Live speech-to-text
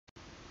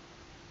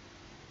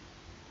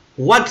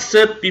What's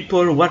up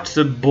people, what's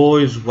up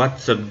boys,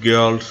 what's up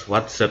girls,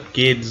 what's up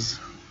kids?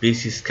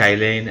 This is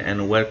Skyline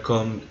and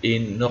welcome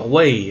in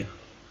Norway.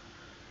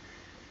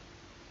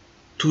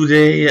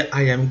 Today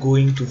I am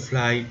going to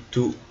fly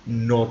to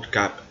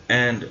NordKapp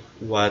and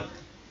what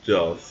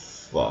the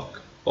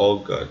fuck, oh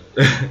god,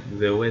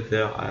 the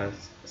weather has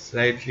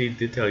slightly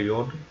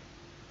deteriorated.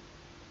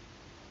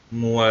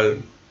 Well,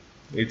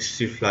 it's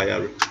still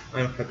flyable,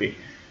 I'm happy,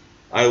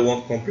 I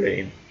won't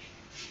complain.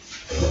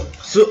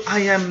 So I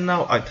am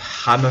now at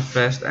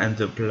Hammerfest and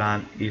the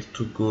plan is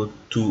to go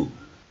to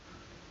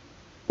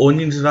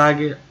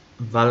Onitsvag,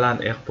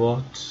 Valand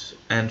Airport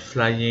and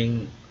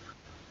flying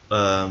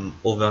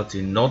over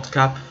the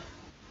NordKapp.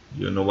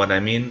 You know what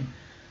I mean?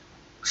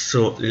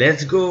 So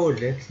let's go.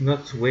 Let's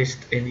not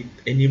waste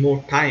any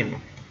more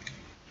time.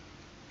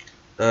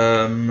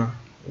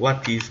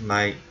 What is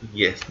my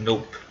yes?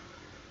 Nope.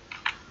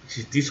 It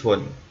is this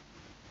one.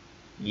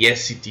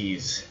 Yes, it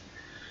is.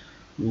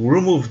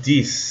 Remove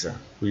this.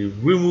 We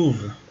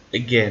remove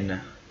again.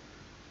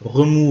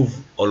 Remove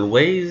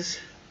always.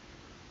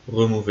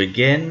 Remove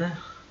again.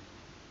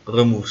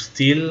 Remove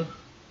still.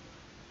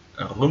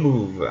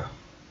 Remove.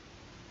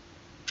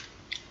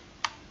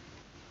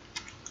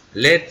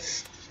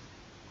 Let's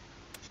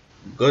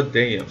god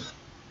damn.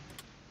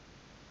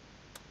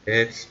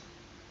 Let's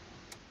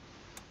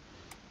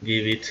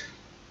give it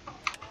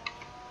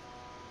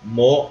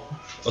more.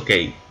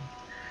 Okay.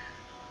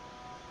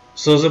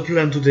 So the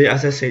plan today,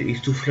 as I said,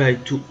 is to fly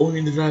to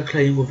Onitsvag,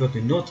 flying over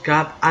the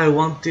NordKapp. I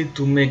wanted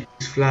to make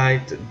this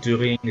flight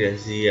during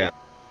the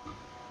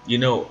you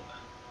know,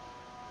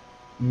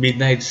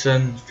 Midnight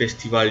Sun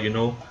Festival, you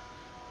know.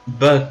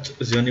 But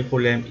the only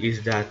problem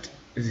is that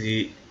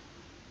the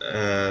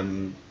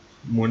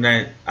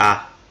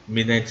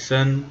Midnight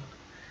Sun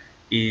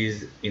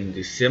is in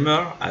the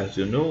summer, as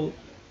you know,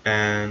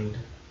 and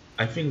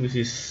I think this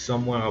is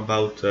somewhere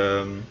about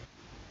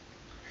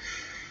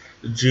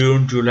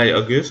June, July,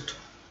 August,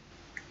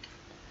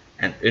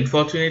 and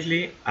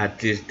unfortunately at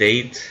this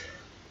date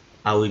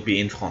I will be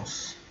in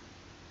France,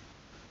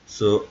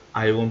 so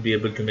I won't be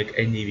able to make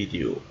any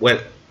video. Well,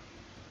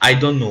 I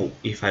don't know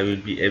if I will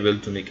be able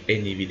to make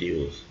any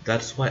videos.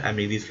 That's why I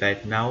made this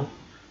flight now.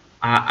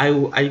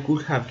 I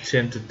could have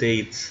changed the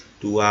dates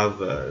to have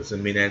the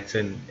Midnight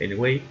Sun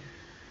anyway,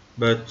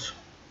 but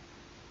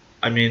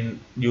I mean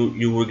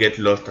you will get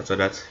lost after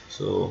that,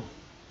 so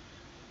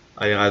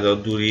I rather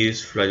do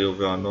this, fly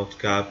over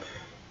NordKapp,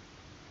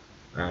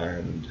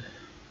 and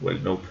well,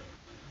 nope.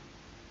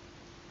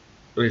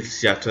 Let's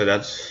see after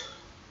that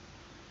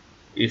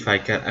if I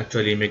can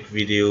actually make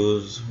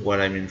videos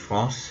while I'm in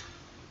France.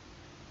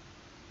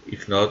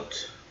 If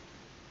not,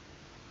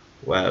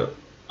 well,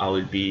 I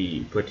will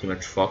be pretty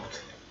much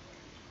fucked.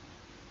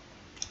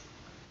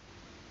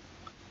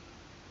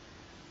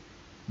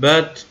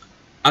 But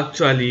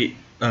actually,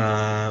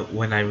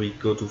 when I will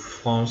go to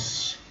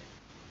France,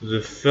 the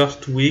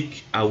first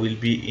week I will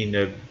be in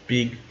a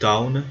big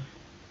town,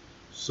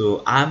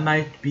 so I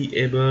might be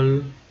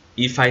able,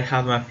 if I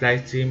have my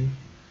flight team,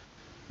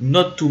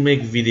 not to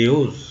make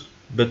videos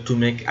but to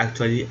make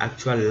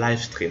actual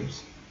live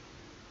streams.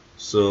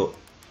 So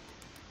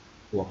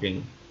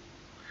working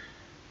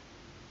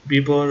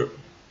people,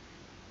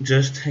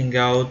 just hang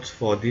out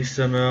for this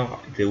summer.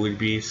 There will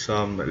be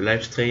some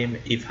live stream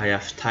if I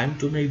have time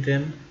to make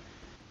them,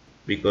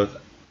 because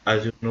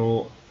as you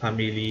know,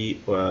 family,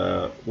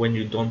 when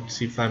you don't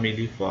see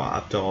family for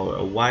after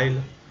a while,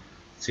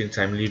 since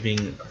I'm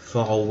living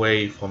far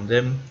away from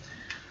them,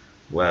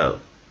 well,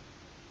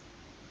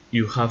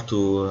 you have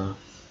to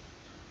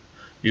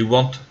you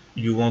want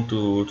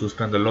to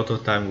spend a lot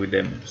of time with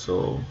them.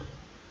 So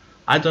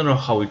I don't know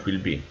how it will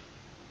be,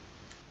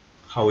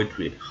 how it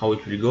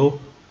will go,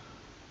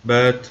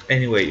 but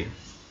anyway,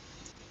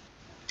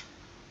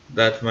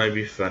 that might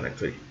be fun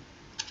actually.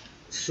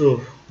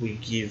 So we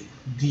give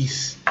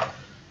this,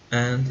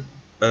 and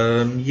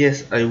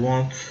yes, I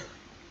want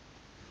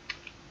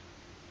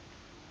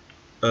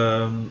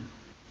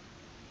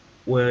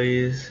where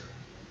is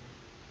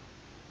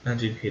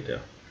engine heater,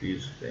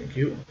 please, thank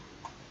you,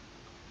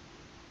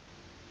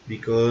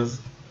 because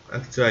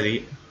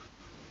actually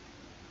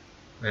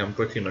I am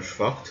pretty much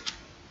fucked.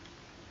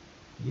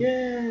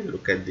 Yeah,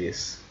 look at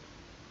this.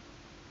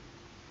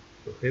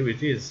 So here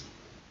it is.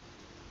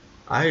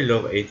 I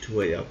love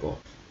A2 airport.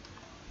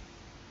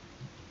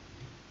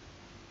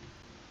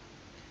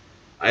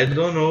 I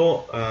don't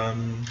know,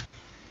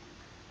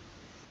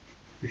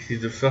 this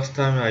is the first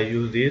time I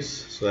use this,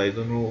 so I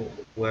don't know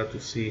where to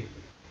see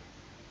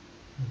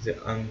the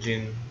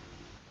engine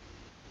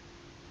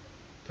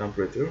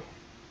temperature.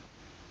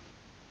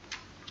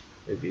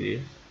 Maybe it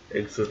is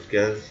exhaust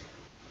gas.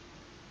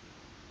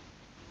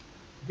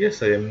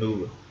 Yes, I am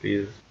noob,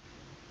 please.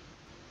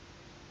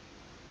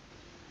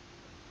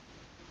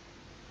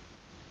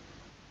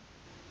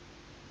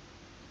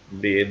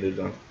 Be in the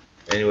zone.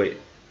 Anyway,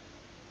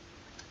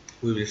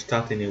 we will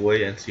start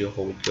anyway and see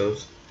how it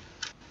goes.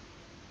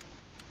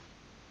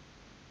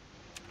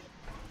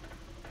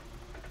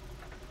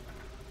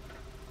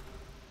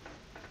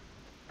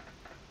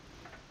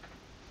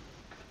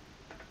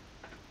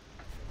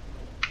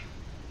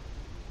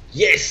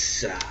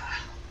 Yes!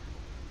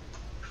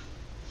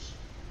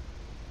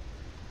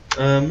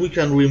 We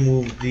can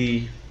remove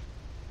the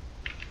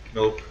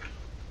nope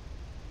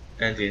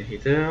engine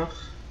heater.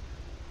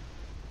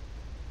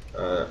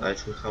 I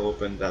should have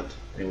opened that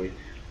anyway.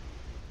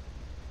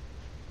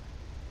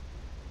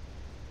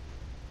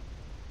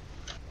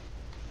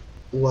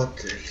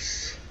 What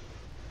else?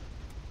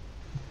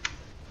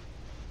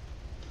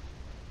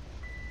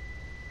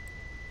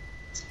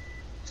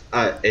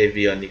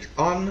 Avionics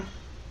on.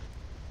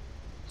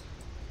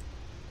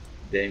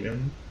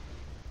 Damien.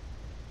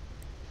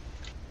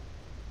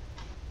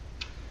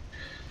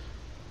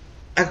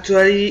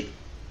 Actually,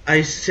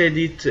 I said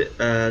it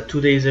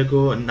 2 days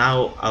ago.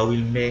 Now I will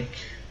make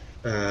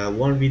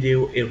one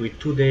video every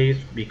 2 days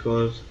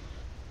because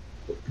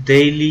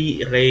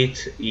daily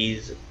rate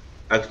is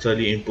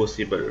actually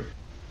impossible.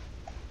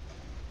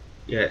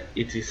 Yeah,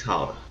 it is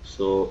hard.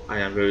 So I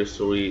am very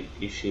sorry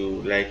if you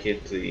like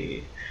it,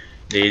 the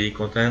daily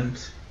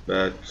content,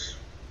 but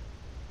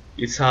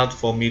it's hard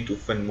for me to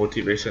find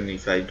motivation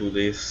if I do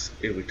this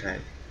every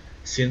time.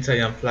 Since I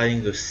am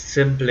flying the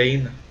same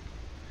plane,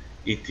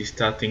 it is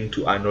starting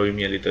to annoy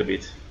me a little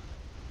bit.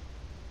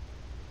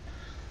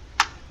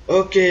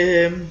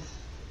 Okay,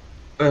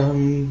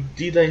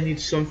 did I need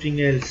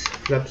something else?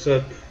 Flaps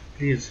up,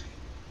 please.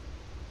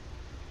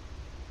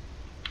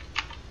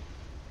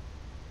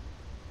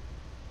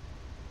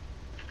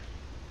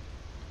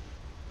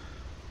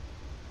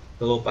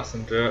 Hello,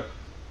 passenger.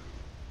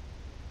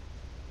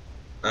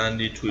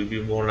 And it will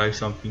be more like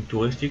something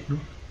touristic, no?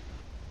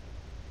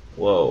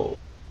 Wow.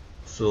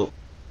 So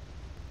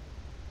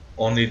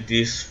only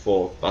this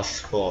for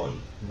passport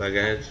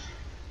baggage.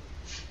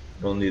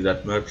 Don't need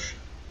that much.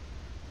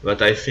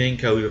 But I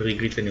think I will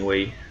regret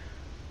anyway.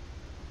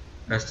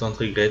 Instant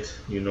regret,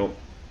 you know.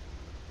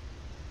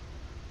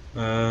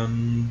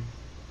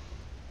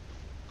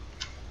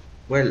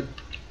 Well,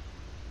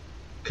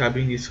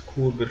 cabin is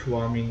cool but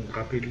warming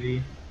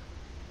rapidly.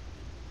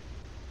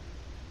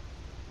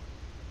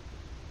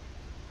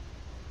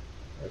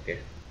 Okay.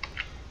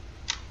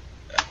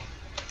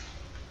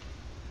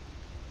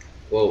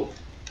 Whoa.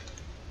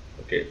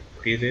 Okay,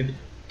 freeze it.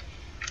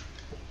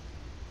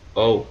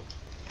 Oh.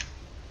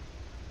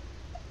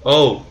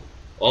 Oh.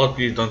 Oh,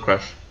 please don't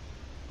crash.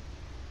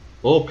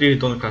 Oh, please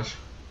don't crash.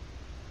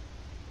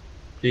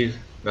 Please,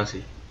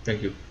 merci.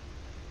 Thank you.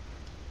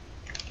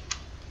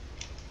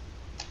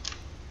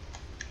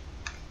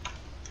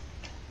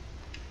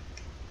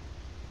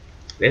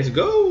 Let's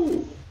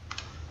go!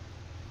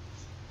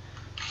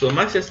 So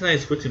my Cessna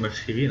is pretty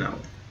much heavy now.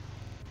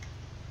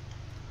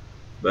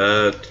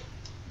 But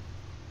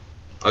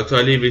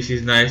actually this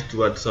is nice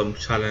to add some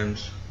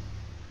challenge,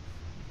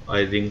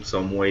 adding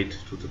some weight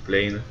to the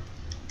plane.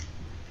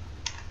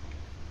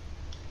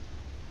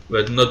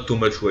 But not too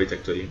much weight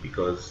actually,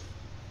 because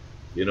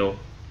you know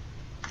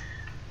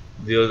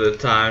the other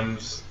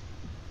times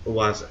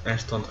was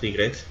instant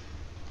regret.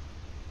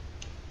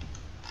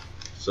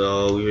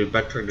 So we will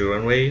backtrack the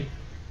runway,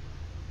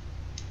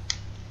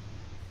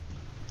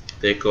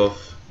 take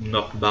off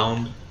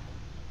northbound,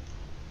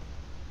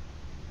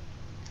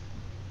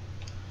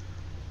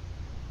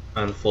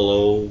 and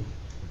follow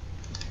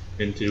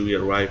until we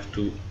arrive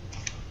to,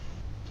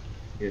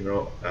 you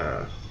know,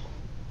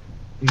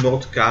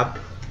 NordKapp.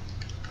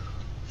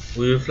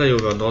 We will fly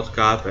over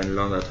NordKapp and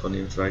land at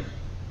running strike.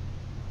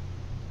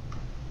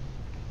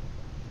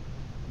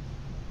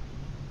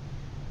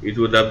 It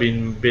would have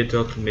been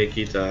better to make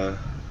it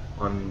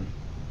on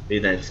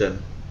Midnight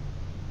Sun.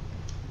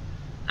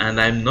 And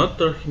I'm not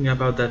talking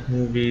about that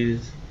movie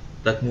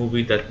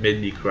that made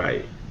me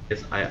cry.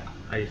 Yes,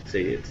 I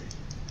say it.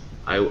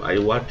 I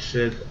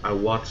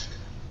watched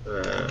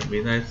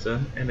Midnight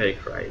Sun and I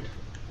cried.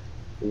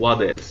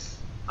 What else?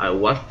 I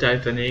watched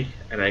Titanic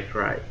and I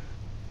cried.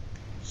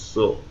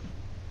 So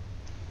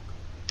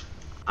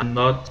I'm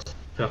not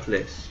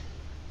heartless.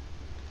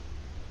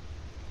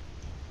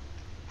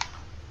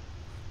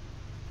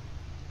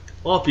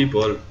 Oh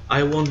people,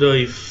 I wonder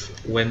if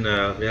when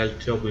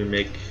Realtor will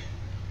make,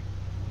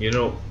 you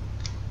know,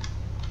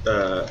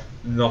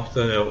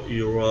 Northern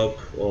Europe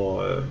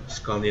or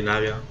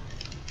Scandinavia,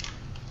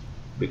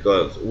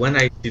 because when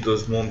I see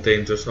those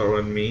mountains just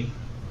around me,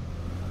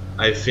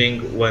 I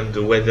think when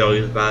the weather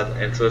is bad,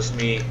 and trust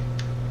me,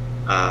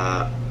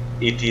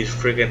 it is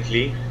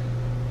frequently,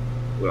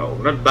 well,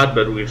 not bad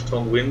but with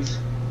strong winds,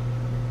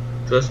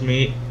 trust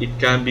me, it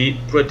can be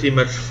pretty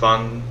much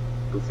fun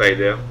to fly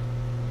there.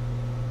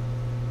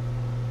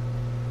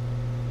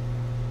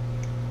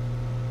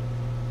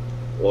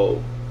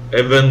 Whoa.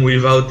 Even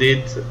without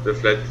it, the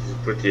flight is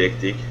pretty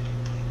hectic.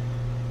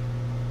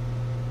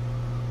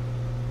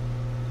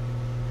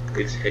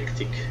 It's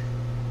hectic.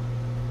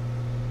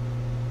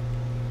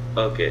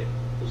 Okay,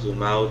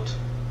 zoom out.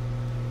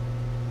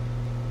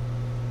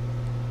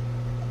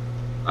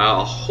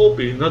 I hope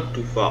it's not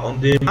too far.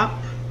 On the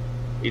map,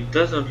 it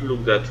doesn't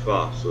look that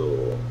far,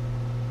 so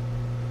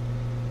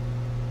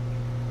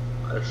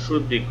I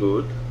should be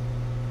good.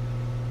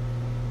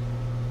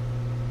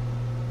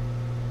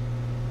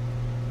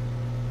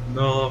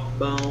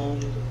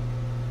 Northbound.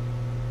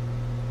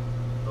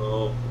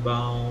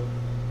 northbound.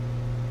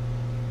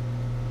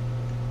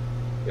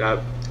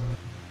 Yeah,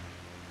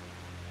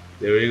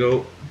 there we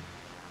go.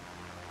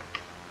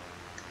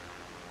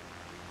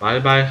 Bye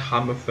bye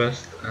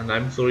Hammerfest, and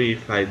I'm sorry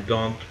if I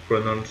don't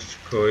pronounce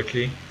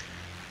correctly.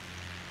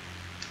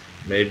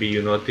 Maybe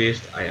you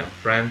noticed I am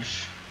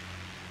French.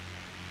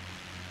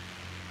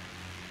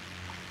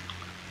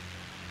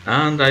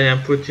 And I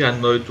am pretty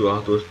annoyed to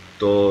have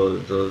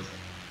those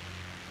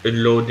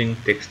unloading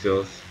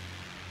textures,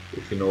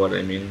 if you know what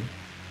I mean.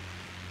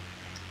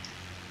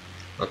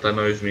 That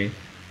annoys me.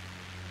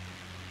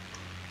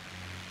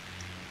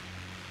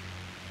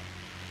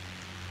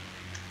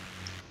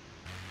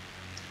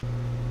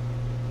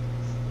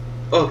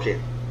 Okay.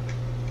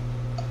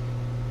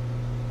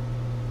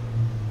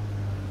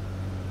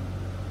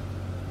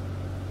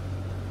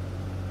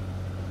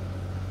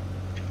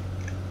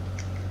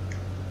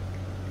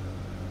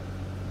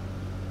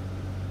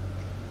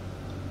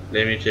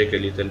 Let me check a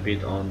little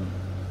bit on.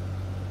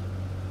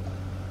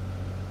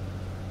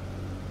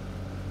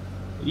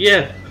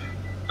 Yep,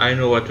 I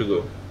know where to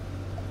go.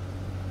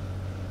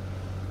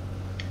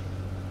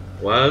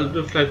 Well,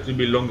 the flight will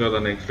be longer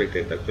than I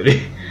expected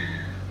actually.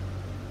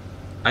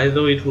 I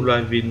thought it would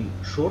have been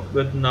short,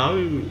 but now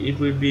it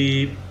will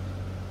be.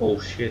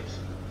 Oh shit.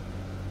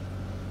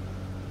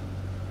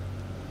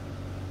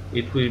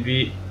 It will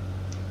be.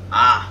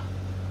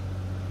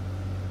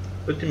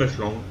 Pretty much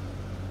long.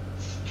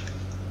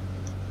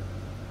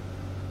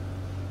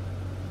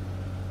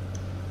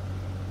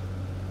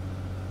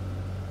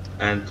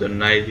 And the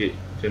night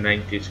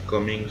is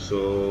coming,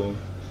 so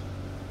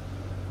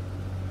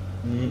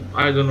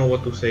I don't know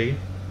what to say.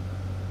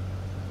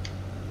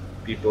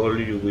 People,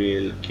 you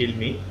will kill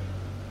me.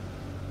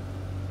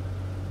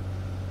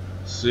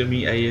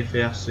 Semi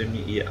IFR,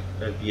 semi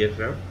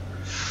VFR.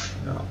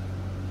 No.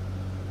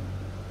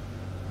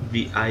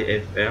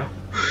 VIFR.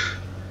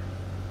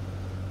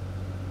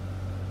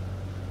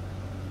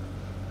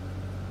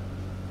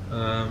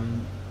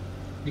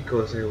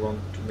 Because I want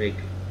to make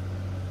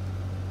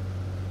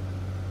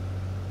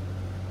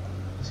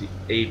the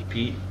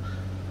AP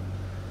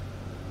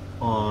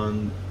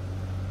on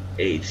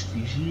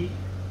HTG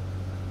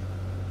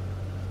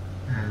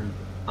and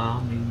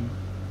arming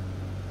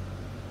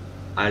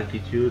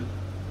altitude.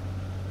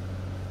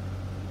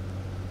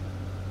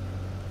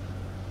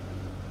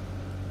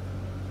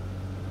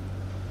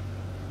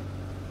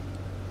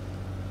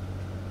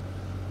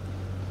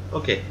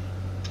 Okay.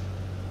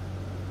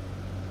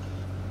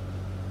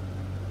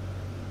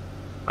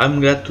 I'm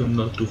glad to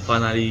know to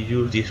finally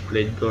use this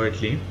plane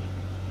correctly,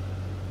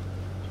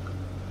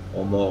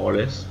 or more or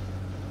less.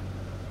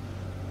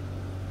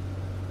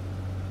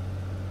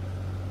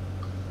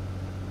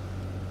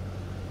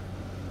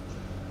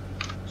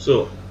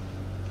 So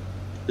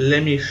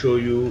let me show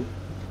you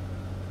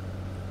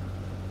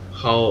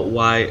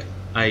why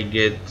I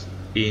get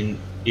in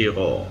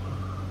error.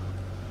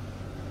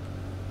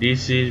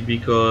 This is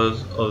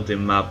because of the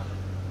map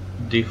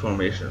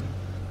deformation.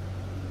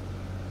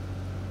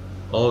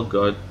 Oh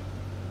god,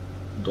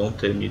 don't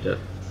tell me that.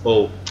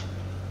 Oh,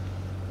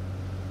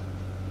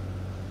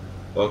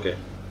 okay.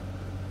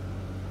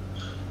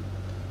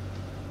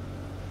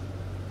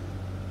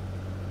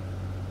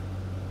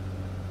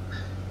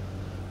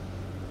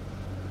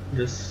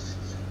 Just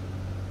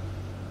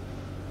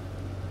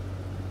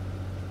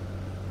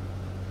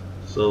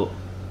so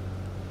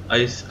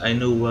I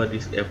know where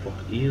this airport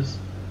is,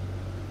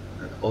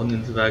 and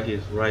Onnensvag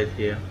is right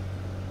here.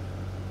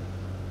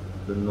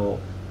 Don't know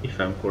if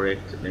I'm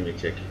correct. Let me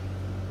check.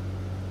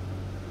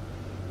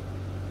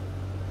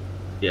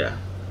 Yeah.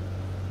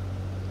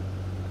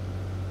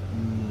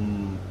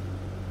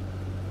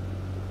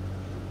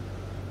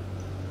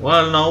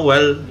 Well, no,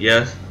 well,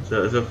 yes,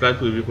 the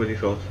flight will be pretty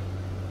short.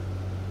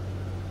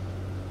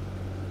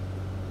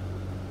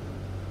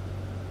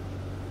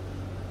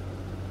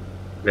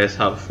 Let's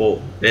have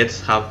hope. Let's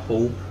have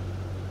hope.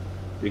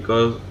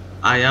 Because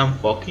I am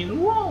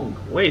fucking wrong.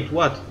 Wait,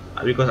 what?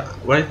 Because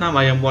right now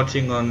I am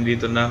watching on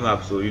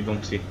LittleNavMap, so you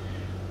don't see.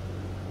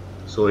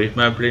 So if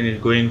my plane is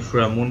going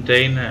through a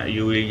mountain,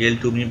 you will yell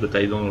to me, but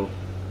I don't know.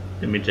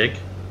 Let me check.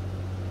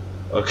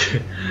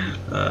 Okay,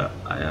 I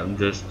am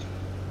just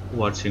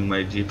watching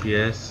my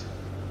GPS.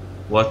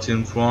 What's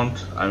in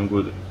front? I'm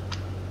good.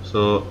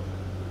 So,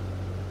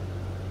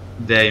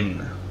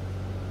 damn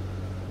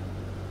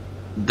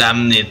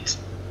it.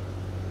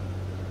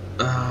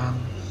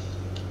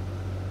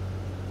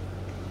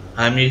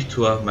 I need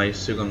to have my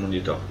second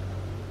monitor.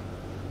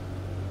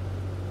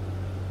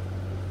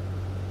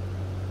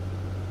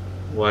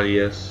 Well,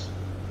 yes.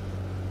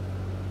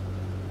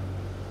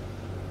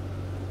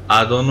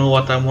 I don't know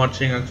what I'm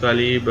watching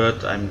actually,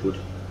 but I'm good.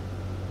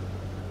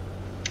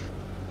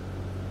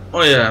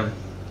 Oh yeah,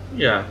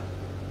 yeah.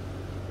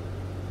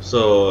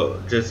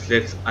 So just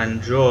let's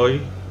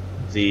enjoy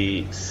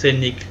the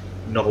scenic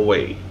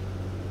Norway.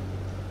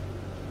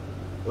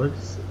 What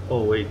is?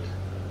 Oh wait.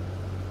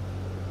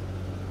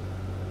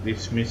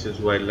 This misses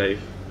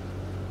wildlife.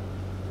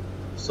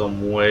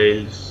 Some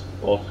whales,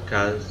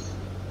 orcas,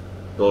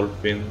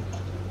 dolphins.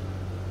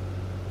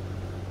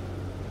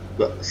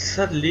 But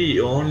sadly,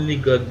 you only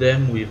got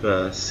them with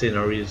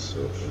sceneries,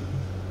 so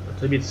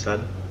that's a bit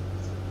sad.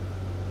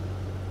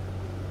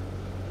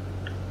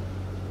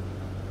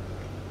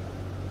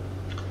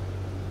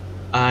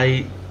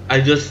 I I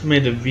just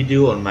made a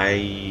video on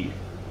my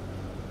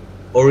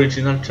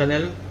original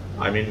channel.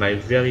 I mean my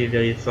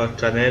very first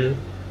channel,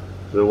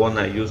 the one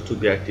I used to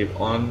be active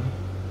on,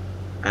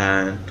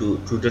 and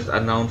to just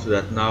announce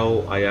that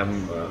now I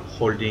am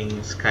holding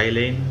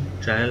Skylane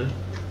channel,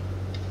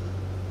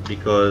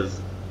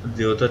 because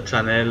the other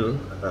channel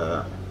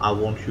I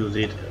won't use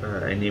it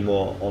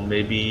anymore, or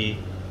maybe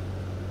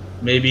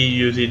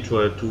use it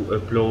to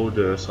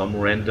upload some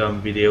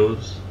random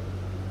videos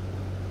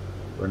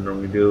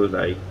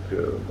like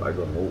I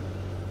don't know,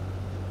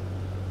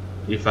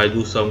 if I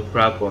do some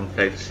crap on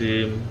flight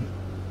sim,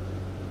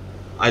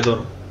 I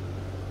don't know,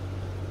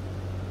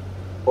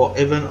 or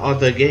even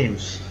other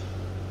games.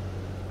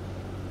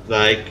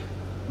 Like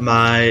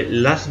my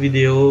last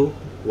video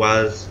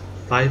was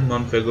 5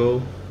 months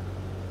ago.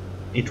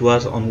 It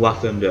was on War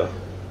Thunder,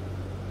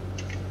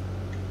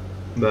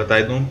 but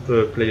I don't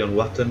play on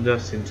War Thunder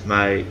since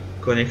my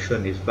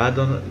connection is bad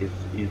on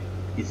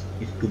it's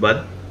too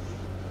bad.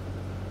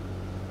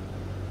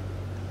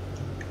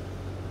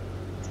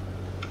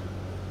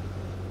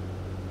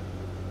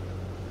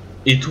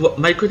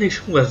 My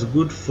connection was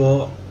good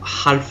for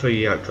half a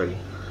year actually.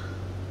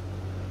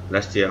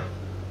 Last year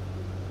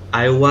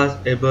I was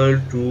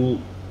able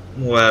to,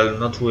 well,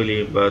 not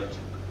really, but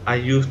I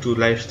used to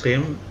live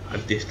stream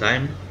at this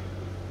time,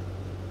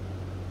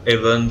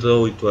 even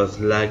though it was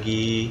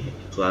laggy,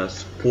 it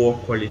was poor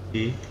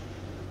quality,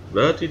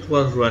 but it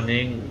was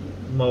running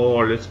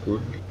more or less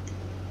good.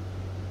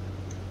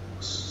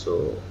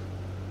 So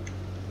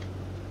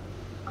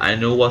I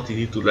know what it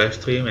is to live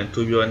stream, and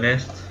to be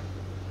honest,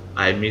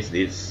 I miss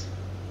this.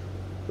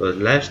 Because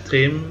live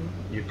stream,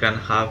 you can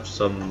have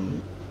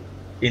some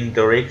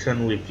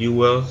interaction with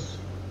viewers,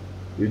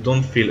 you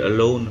don't feel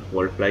alone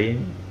while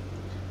playing,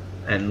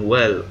 and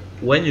well,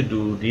 when you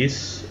do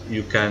this,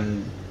 you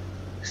can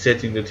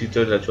set in the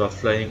title that you are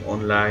flying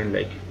online,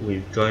 like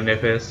with join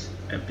FS,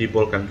 and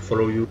people can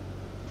follow you.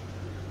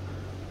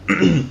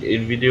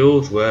 In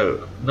videos,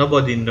 well,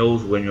 nobody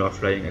knows when you are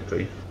flying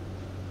actually,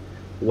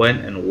 when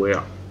and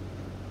where,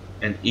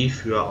 and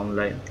if you are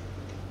online.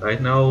 Right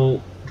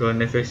now,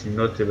 join FS is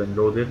not even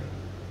loaded,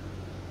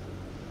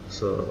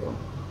 so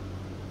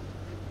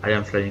I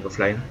am flying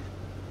offline.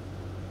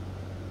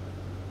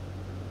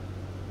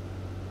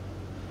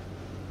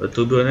 But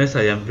to be honest,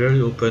 I am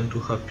very open to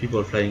have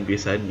people flying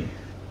beside me.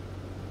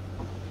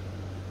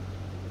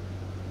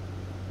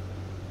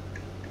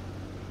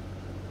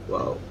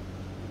 Wow.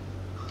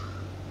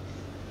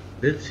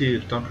 Let's see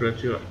the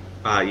temperature.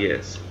 Ah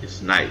yes,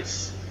 it's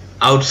nice.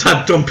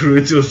 Outside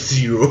temperature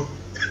 0.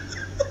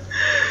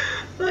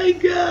 My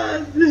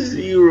god,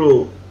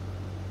 0.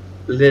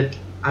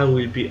 I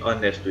will be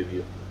honest with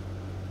you.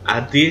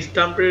 At this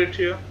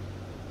temperature,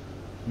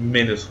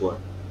 -1.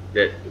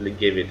 Let's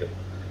give it up.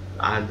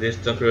 At this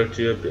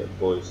temperature,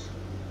 boys,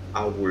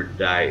 I will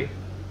die.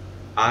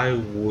 I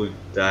would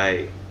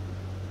die.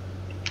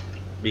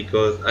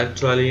 Because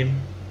actually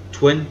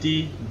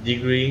 20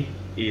 degree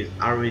is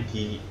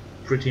already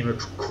pretty much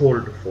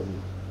cold for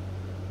me.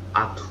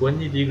 At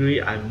 20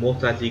 degree, I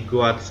most likely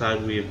go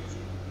outside with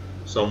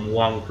some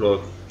warm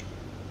clothes.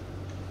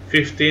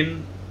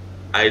 15,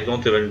 I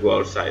don't even go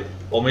outside.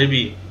 Or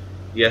maybe,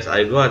 yes,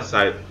 I go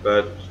outside,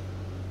 but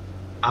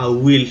I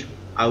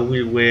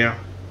will wear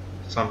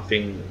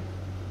something,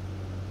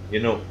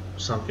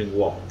 something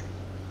warm.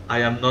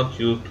 I am not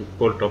used to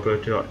cold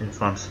temperature in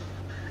France.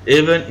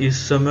 Even in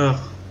summer,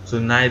 the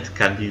night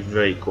can be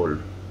very cold.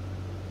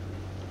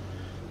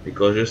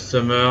 Because this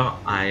summer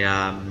I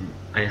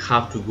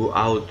have to go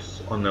out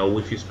on a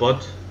Wi-Fi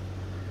spot,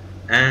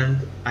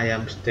 and I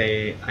am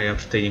staying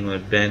on a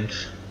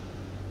bench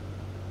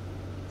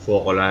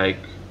for like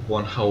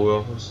 1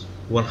 hour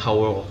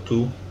or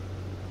 2,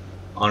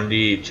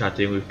 only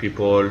chatting with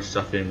people,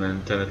 surfing on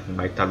internet with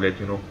my tablet,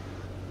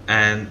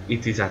 and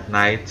it is at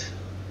night,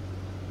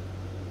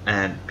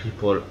 and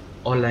people,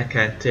 all I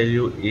can tell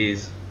you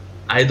is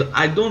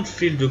I don't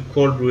feel the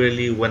cold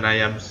really when I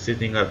am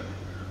sitting up,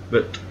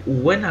 but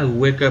when I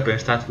wake up and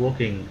start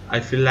walking, I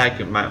feel like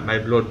my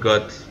blood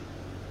got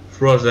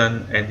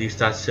frozen and it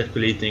starts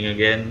circulating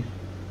again,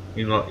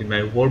 in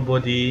my whole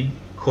body,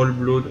 cold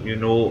blood,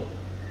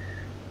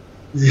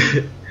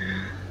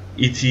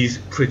 it is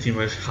pretty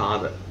much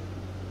hard.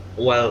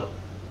 Well,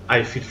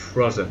 I feel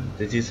frozen.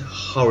 This is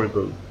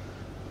horrible.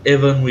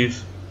 Even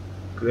with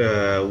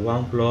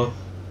warm cloth,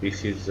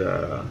 this is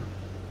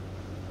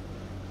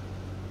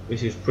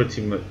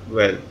pretty much,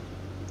 well,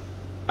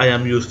 I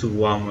am used to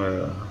warm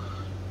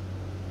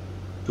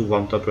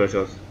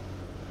temperatures.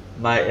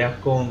 My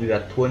aircon is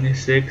at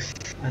 26,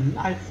 and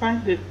I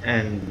find it,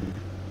 and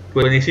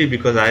 26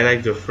 because I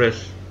like the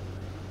fresh.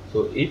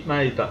 So if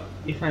my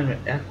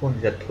aircon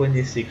is at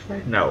 26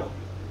 right now,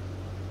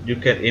 you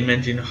can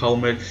imagine how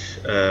it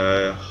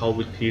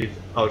is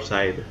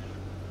outside.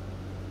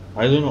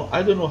 I don't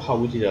know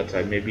how it is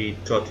outside. Maybe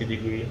 30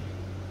 degrees.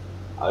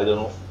 I don't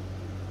know.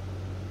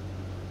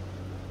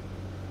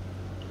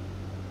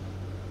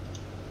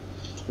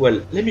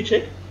 Well, let me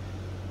check.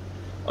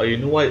 Oh, you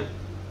know what?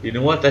 You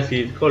know what I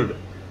feel it called?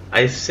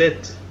 I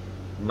set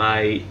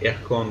my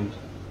aircon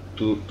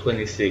to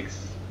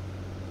 26,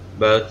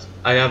 but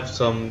I have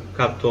some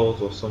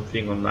captors or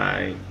something on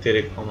my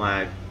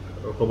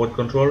remote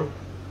control,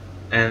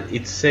 and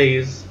it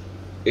says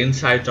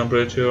inside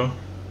temperature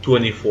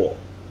 24.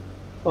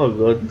 Oh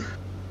god.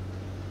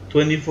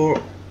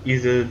 24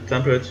 is the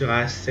temperature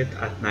I set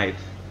at night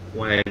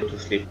when I go to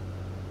sleep.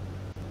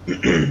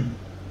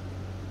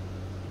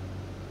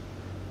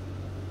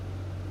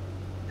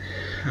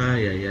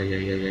 Ay, ay, ay,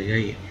 ay, ay, ay,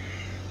 ay.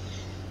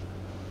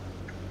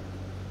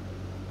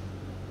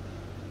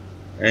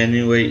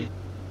 Anyway,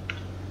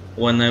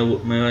 when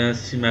I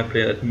see my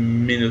plate at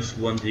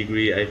 -1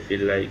 degree, I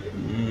feel like,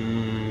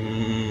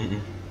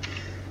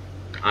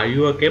 are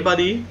you okay,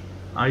 buddy?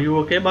 Are you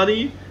okay,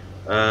 buddy?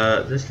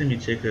 Just let me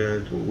check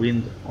the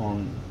wind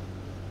on,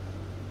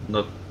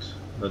 not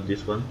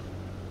this one.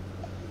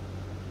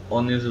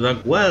 On his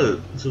back. Well,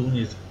 the wind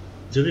is,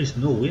 there is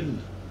no wind.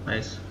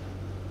 Nice.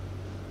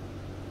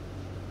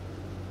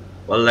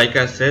 Well, like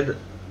I said,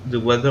 the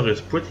weather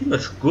is pretty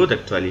much good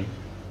actually.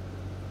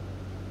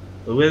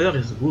 The weather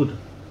is good.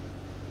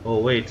 Oh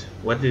wait,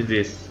 what is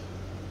this?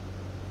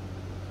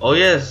 Oh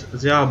yes,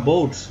 there are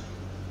boats.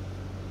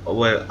 Oh,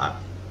 well,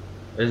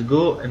 let's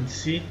go and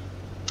see.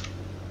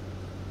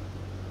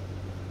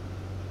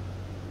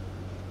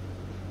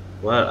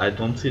 Well, I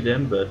don't see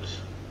them, but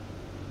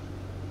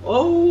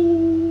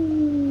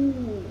oh,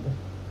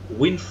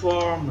 wind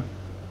farm.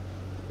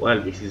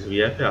 Well, this is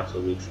VFR,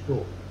 so we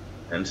explore.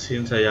 And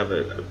since I have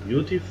a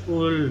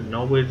beautiful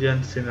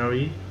Norwegian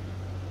scenery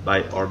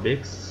by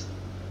ORBX,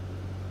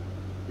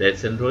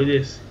 let's enjoy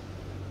this.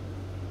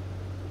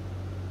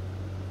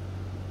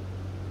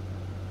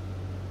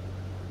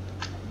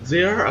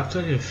 There are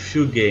actually a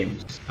few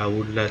games I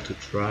would like to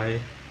try.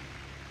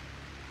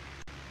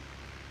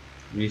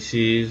 This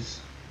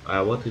is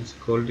what it's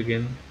called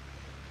again?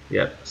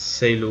 Yeah,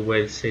 Sail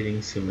Away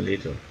Sailing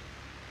Simulator.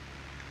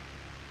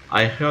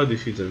 I heard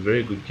this is a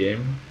very good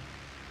game.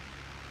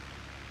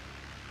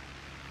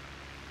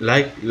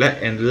 Like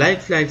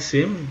Flight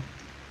Sim,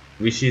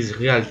 which is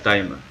real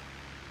time.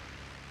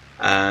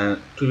 And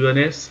to be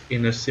honest,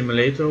 in a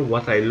simulator,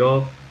 what I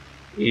love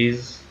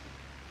is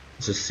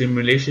the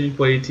simulation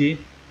quality,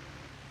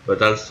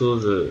 but also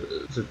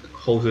the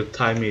how the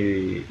time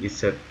is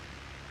set.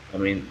 I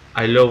mean,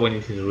 I love when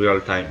it is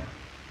real time.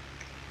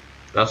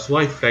 That's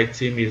why Flight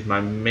Sim is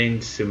my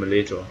main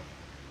simulator.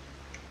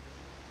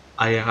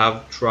 I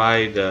have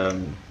tried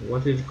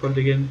what is it called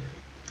again?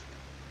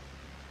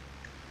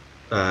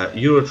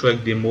 Euro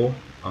Truck demo,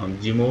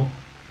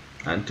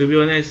 and to be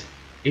honest,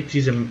 it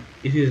is an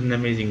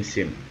amazing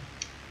sim,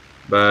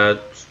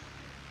 but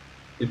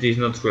it is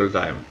not real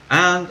time,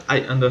 and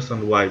I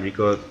understand why,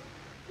 because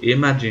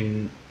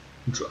imagine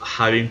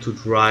having to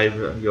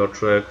drive your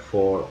truck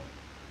for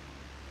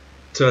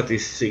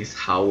 36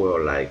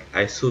 hours. Like,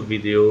 I saw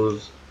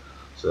videos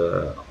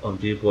on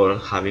people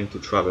having to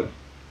travel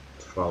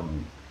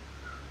from,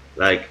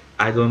 like,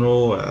 I don't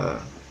know,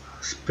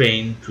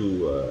 Spain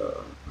to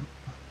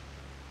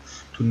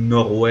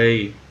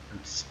Norway.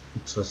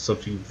 It's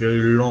something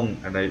very long,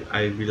 and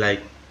I be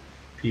like,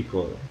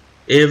 people,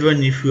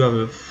 even if you have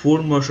a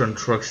full motion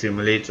truck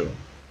simulator,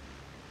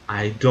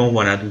 I don't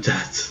wanna do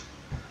that.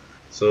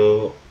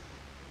 So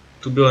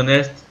to be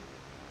honest,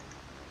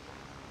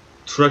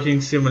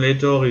 trucking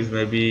simulator is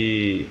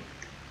maybe,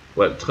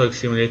 well, truck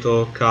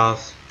simulator,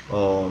 cars,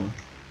 or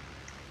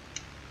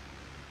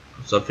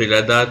something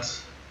like that.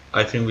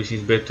 I think which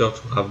is better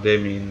to have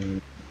them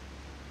in,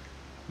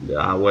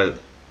 well,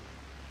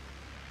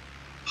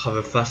 have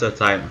a faster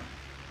time.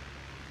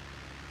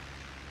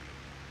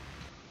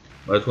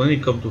 But when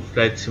it comes to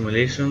flight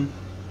simulation,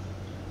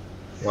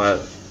 well,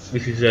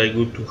 this is very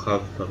good to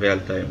have real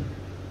time.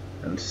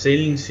 And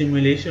sailing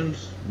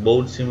simulations,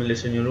 boat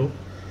simulation, you know,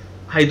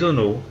 I don't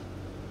know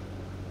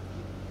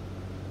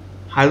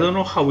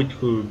how it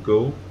could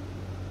go,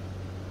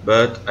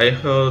 but I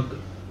heard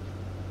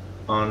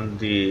on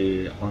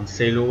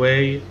Sail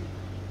Away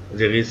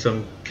there is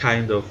some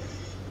kind of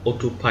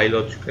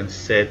autopilot you can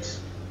set.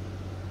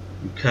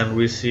 You can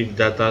receive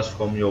data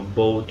from your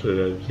boat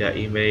via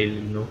email,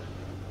 you know.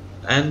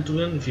 And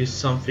this is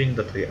something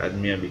that I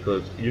admire,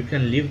 because you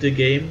can leave the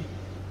game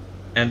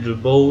and the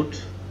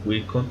boat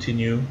will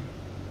continue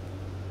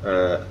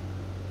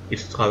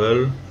its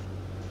travel.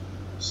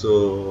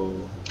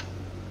 So,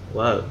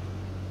 wow.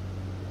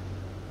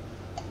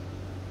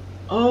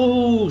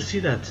 Oh, see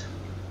that?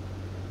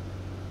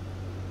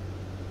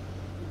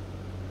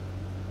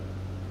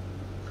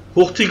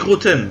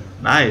 Hurtigruten,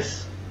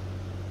 nice.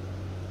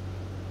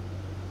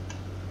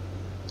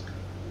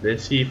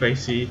 Let's see if I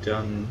see it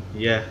on,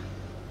 yeah.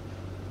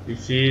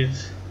 This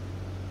is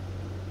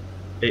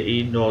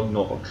EI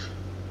Nord.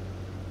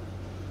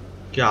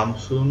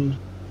 Karmsund,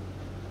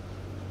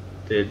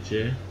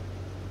 KEGE,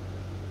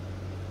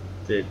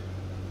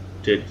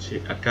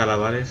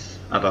 Caravales,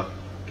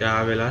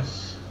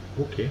 Caravelas,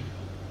 okay.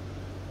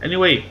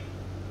 Anyway,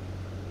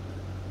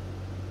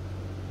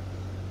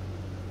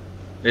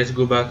 Let's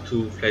go back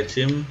to flight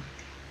sim.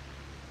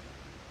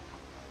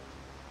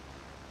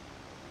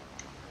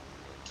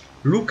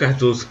 Look at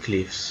those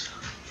cliffs.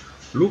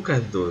 Look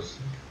at those.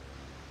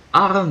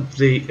 Aren't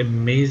they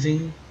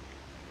amazing?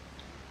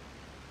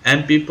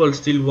 And people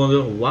still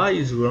wonder, why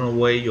is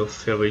Norway your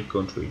favorite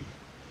country?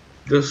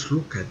 Just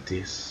look at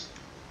this.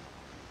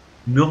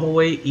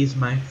 Norway is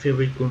my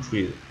favorite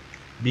country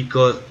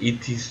because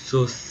it is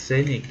so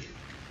scenic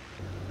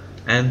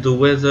and the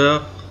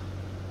weather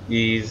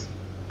is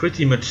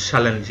pretty much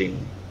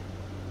challenging.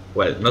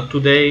 Well, not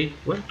today.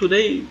 Well,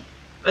 today,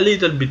 a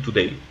little bit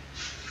today,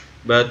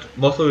 but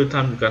most of the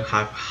time you can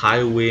have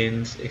high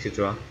winds,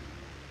 etc.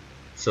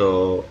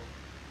 So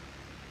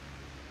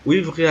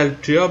with real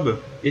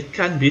turb, it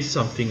can be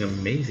something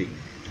amazing.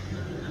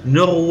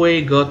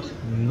 Norway got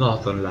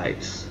northern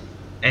lights,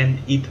 and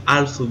it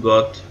also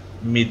got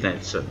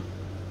midnight sun.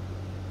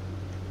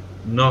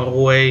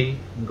 Norway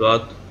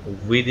got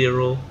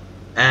video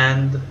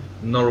and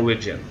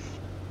Norwegian.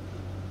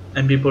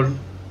 And people,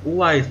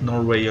 why is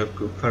Norway your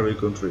favorite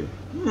country?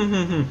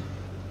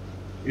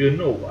 You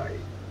know why.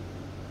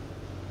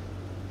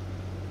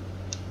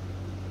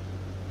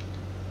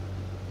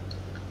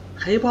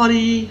 Hey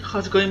buddy,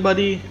 how's it going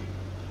buddy?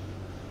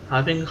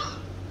 Having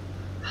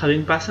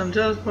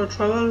passengers for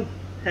travel?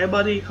 Hey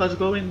buddy, how's it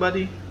going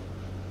buddy?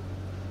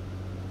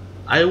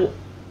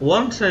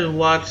 Once I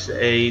watched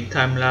a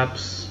time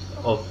lapse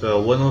of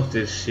one of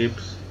these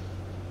ships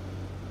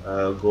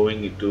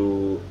going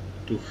to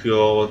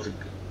fjords,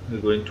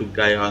 going to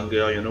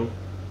Geiranger, you know,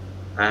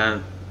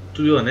 and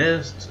to be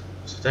honest,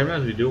 the time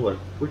lapse video was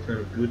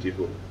pretty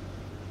beautiful.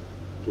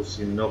 To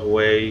see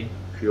Norway,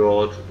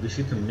 fjords, this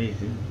is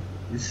amazing.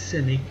 This is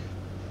scenic.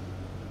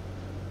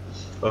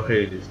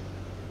 Okay, it is.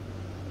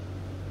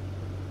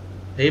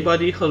 Hey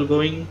buddy, how's it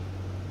going?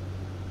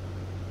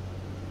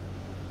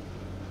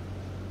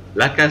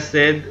 Like I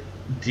said,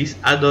 this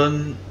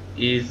add-on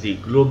is the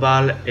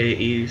global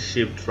AE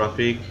ship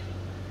traffic,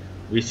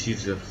 which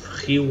is a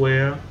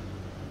freeware,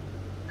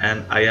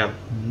 and I have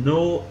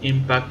no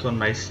impact on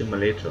my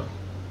simulator.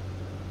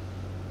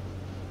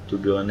 To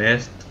be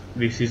honest,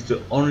 this is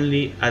the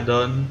only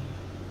add-on,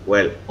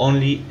 well,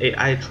 only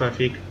AI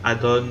traffic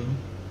add-on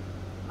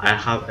I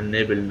have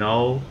enabled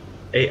now.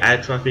 AI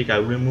traffic I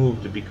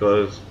removed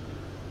because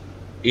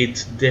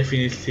it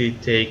definitely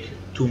takes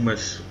too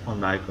much on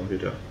my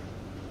computer,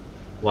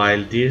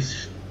 while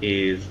this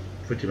is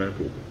pretty much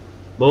good.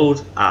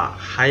 Both are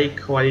high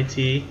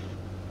quality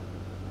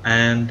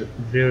and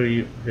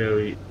very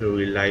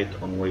light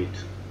on weight.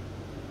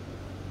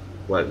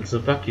 Well, the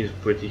pack is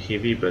pretty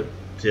heavy, but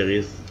there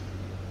is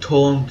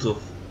tons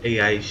of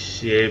AI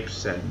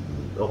shapes and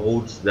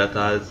roads that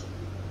has.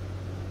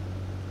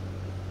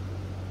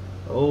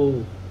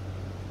 Oh,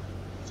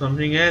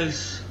 something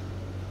else.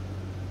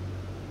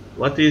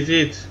 What is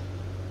it?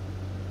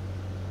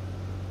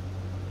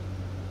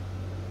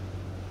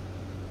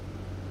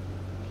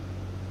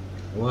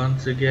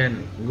 Once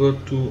again, go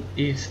to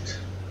east.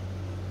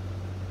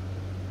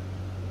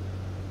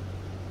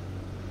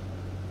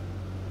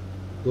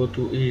 Go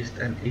to east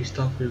and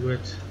eastern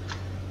frigate.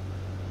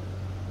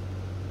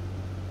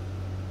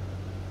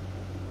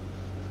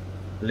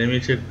 Let me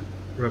check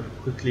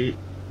quickly.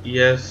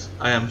 Yes,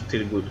 I am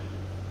still good.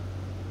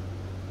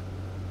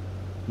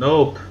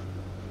 Nope.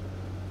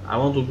 I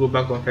want to go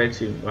back on flight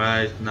sim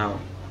right now.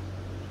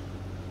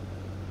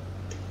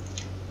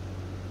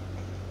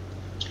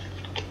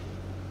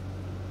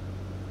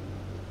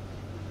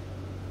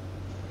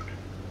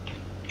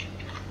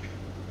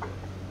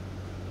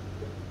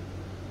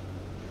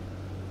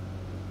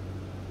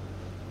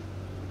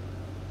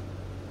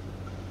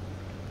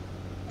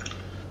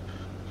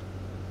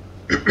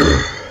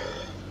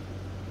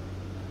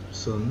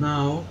 So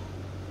now,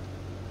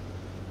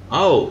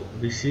 oh,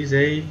 this is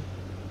a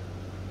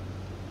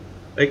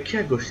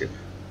cargo ship,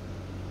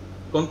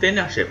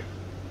 container ship.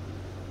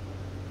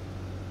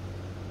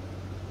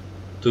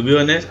 To be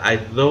honest, I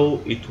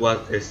thought it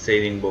was a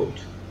sailing boat.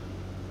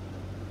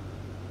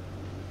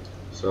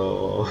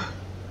 So,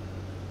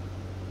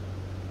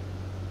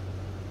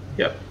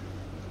 yeah,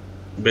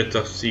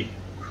 better see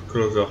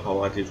closer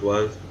how it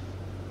was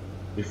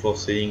before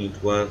saying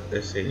it was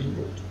a sailing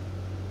boat.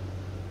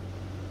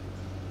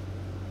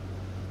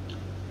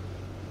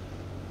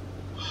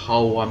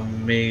 How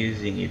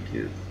amazing it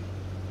is,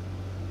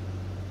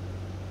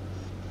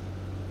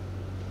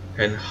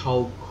 and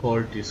how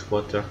cold this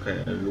water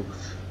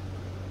looks.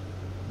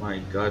 My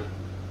god.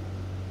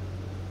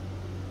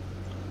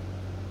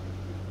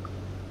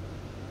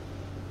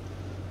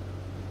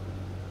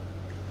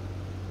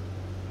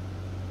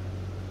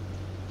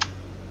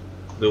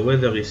 The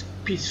weather is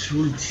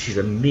peaceful. This is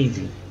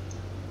amazing.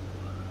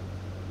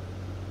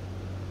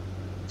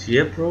 The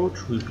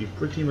approach will be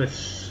pretty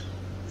much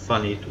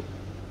funny too.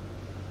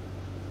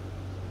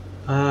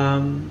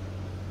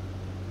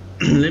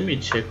 Let me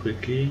check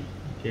quickly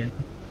again.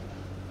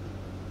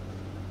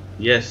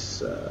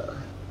 Yes,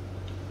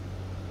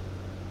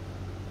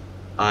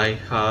 I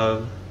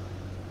have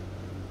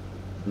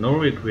no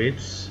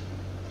regrets,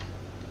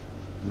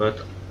 but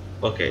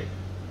okay,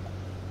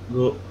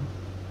 Go.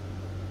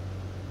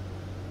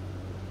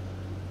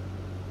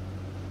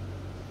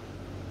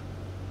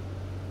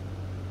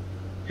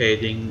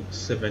 Heading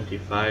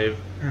 75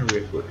 and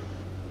we're good.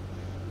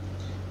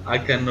 I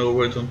can now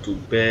return to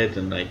bed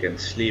and I can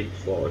sleep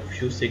for a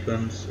few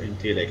seconds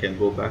until I can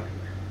go back.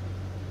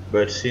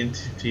 But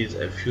since it is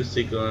a few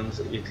seconds,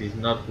 it is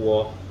not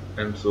worth,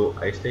 and so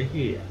I stay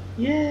here.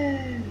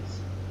 Yes!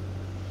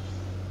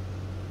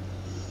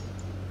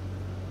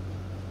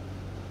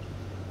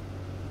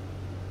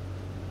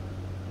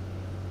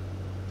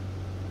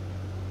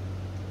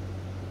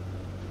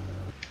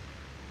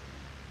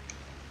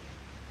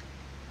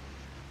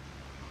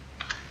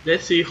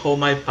 Let's see how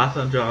my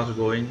passengers are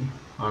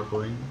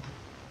going.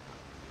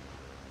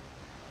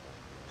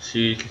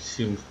 She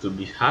seems to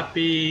be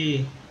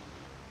happy.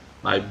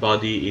 My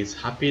body is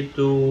happy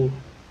too,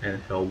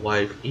 and her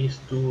wife is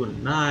too.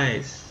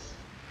 Nice.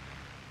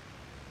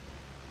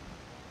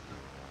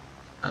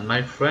 And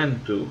my friend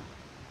too.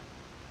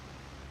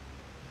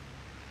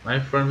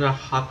 My friends are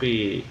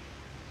happy.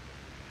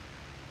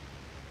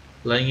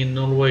 Flying in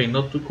Norway,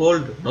 not too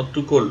cold, not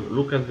too cold.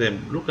 Look at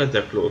them, look at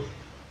their clothes.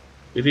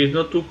 It is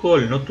not too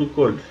cold, not too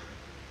cold.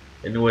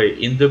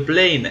 Anyway, in the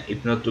plane,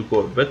 it's not too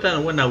cold. But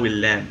then when I will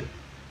land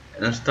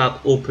and start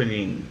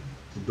opening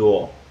the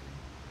door,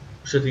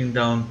 shutting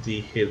down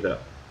the heater,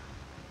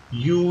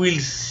 you will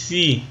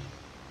see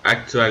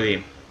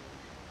actually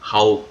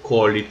how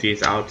cold it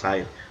is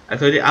outside.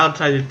 Actually,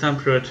 outside the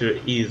temperature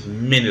is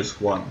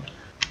 -1.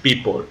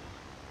 People,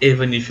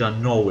 even if you are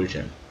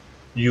Norwegian,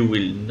 you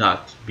will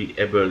not be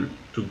able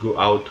to go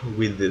out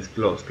with these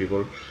clothes,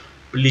 people.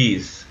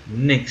 Please,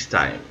 next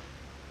time,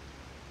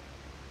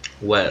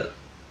 well,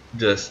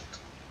 just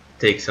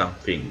take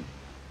something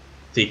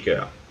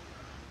thicker,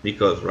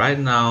 because right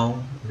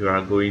now you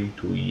are going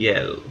to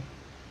yell.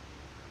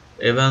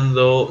 Even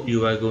though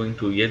you are going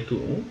to yell to,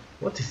 oh,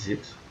 what is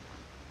it?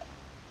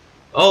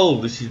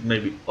 Oh, this is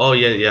maybe, oh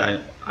yeah,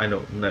 yeah, I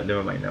know, no,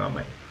 never mind, never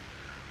mind,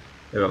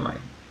 never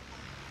mind.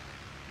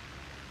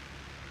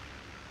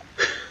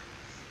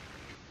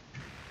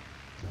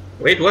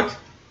 Wait, what?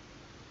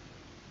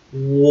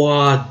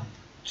 What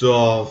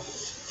the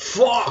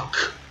fuck?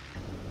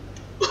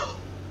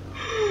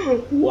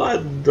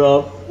 What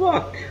the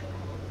fuck?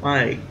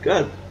 My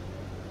god.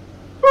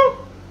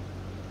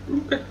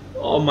 Look at,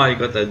 oh my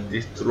god, I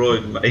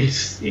destroyed my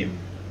sim.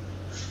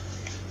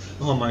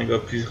 Oh my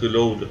god, please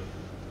reload.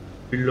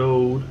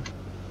 Reload.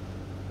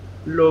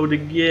 Load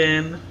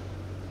again.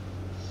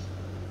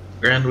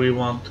 And we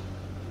want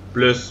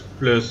plus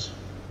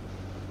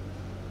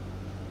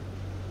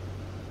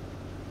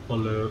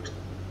alert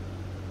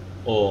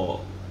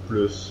or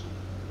plus.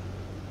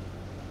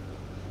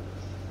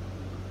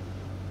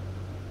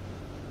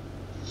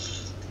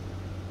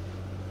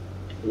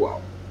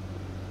 Wow.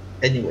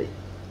 Anyway,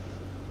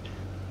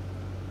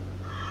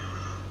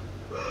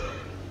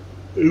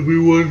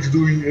 everyone's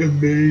doing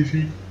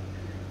amazing.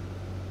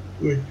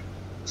 Wait,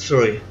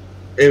 sorry.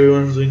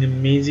 Everyone's doing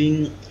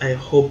amazing. I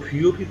hope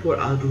you people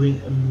are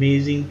doing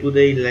amazing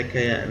today, like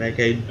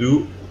I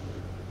do.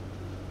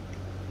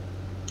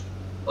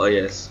 Oh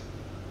yes,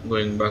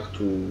 going back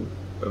to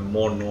a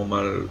more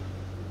normal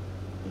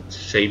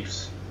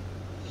shapes,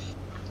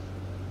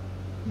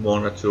 more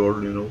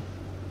natural, you know.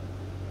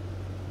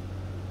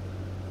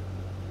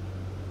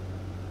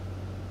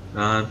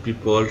 And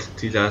people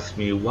still ask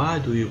me, why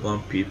do you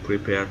want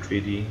prepare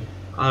 3D?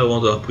 I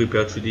want to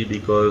prepare 3D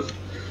because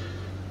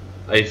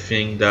I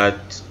think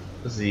that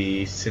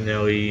the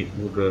scenery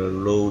would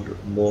load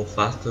more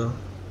faster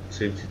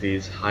since it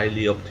is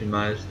highly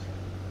optimized.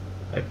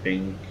 I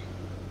think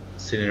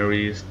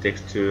sceneries,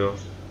 textures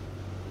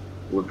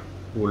would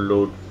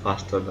load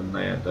faster than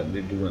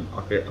they do on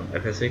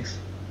FSX.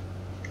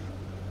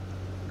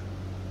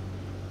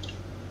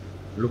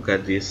 Look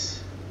at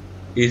this.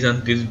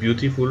 Isn't this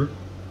beautiful?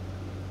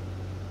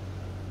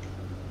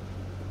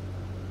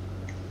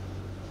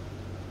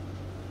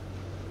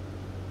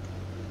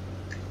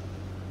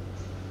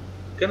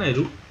 Can I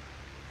do?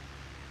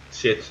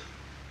 Shit.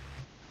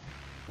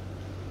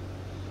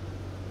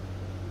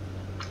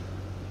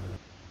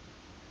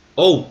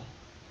 Oh,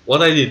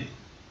 what I did.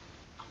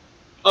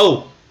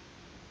 Oh.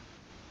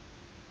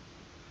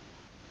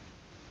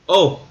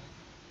 Oh.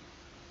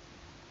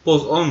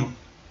 Pause on.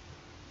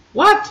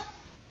 What?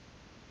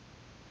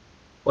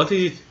 What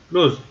is it?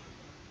 Close.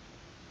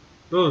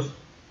 Close.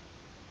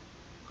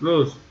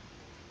 Close.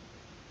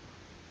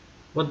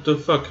 What the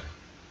fuck?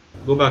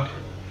 Go back.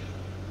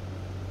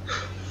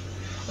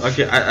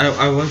 Okay,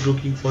 I was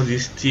looking for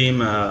this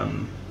team,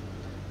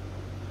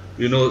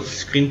 you know,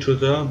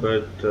 screenshooter,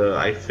 but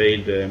I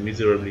failed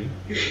miserably.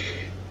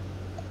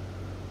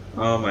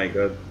 Oh my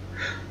god.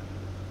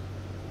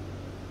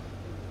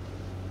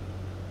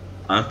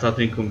 I'm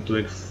starting to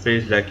make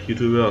face like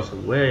YouTubers.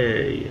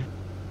 Way.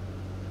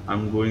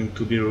 I'm going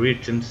to be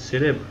rich and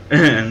celeb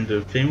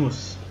and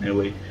famous.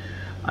 Anyway,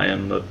 I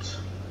am not.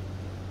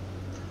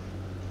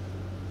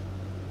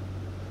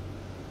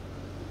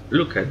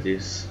 Look at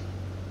this.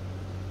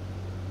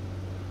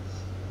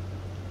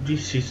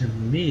 This is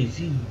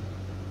amazing.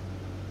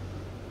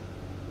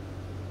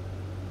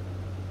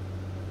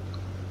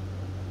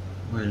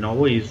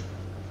 Norway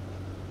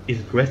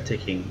is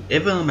breathtaking.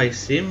 Even on my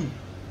sim,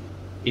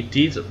 it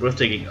is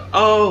breathtaking.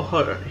 Oh,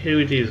 here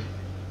it is,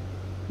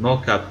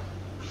 NordKapp.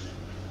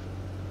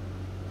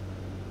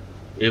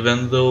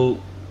 Even though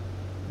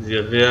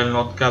the real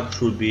NordKapp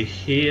should be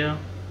here,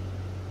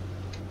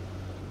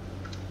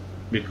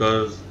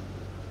 because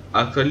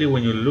actually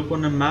when you look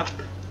on the map,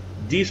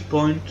 this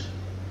point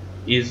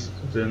is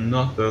the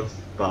northern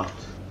part,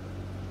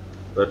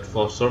 but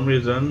for some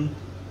reason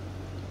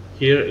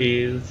here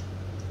is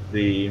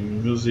the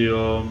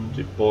museum,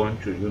 the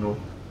point, you know.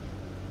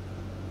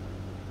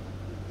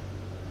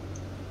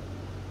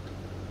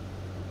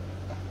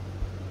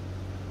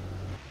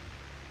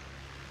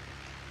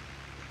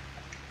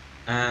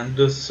 And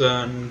the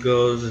sun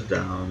goes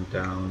down,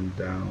 down,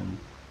 down.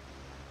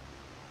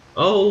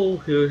 Oh,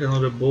 here's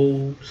another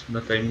boat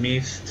that I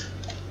missed.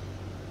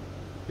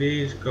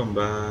 Please come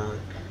back.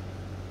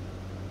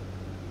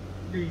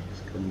 Please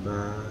come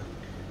back.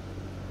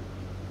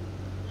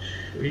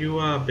 Here you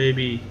are,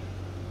 baby.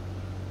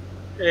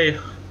 Hey,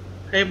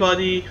 hey,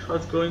 buddy.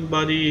 How's it going,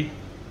 buddy?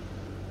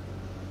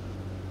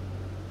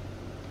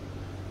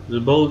 The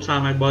boats are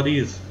my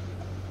buddies.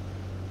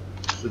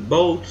 The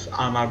boats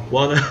are my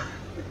brother.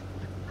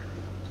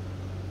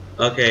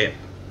 Okay,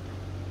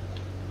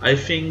 I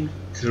think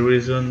the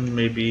reason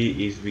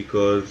maybe is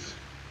because,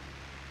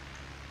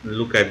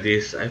 look at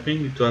this, I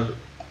think it was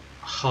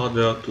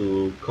harder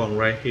to come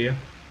right here.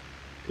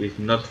 It's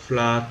not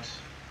flat,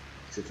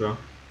 etc.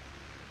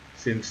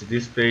 Since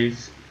this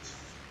place,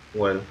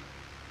 well,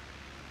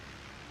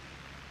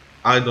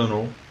 I don't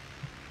know,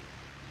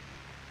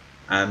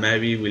 and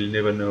maybe we'll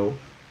never know,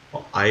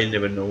 or I'll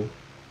never know.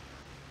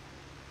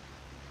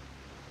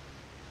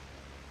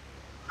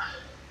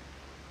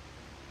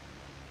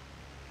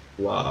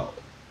 Wow,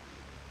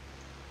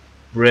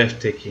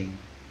 breathtaking.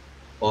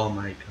 Oh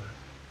my god.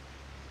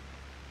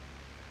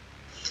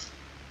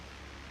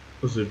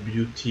 What's the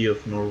beauty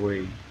of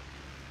Norway?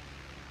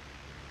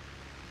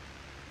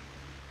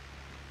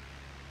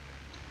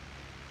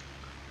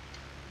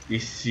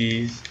 This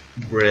is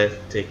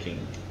breathtaking.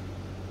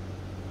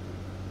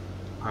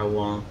 I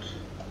want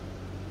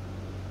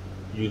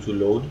you to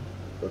load,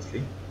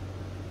 firstly.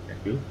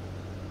 Thank you.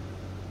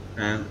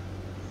 And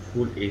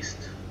full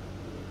east.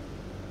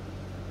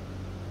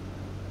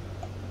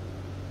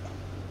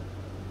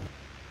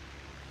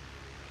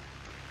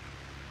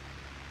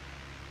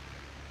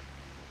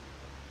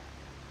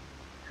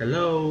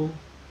 Hello.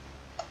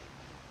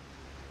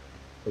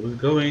 How's it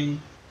going?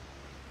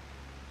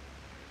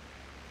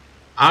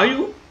 Are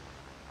you?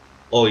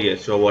 Oh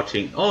yes, you're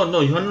watching. Oh no,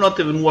 you're not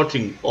even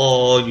watching.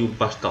 Oh, you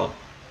bastard.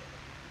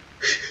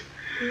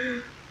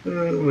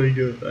 Oh my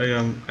god,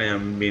 I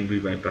am mean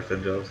with my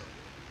passengers.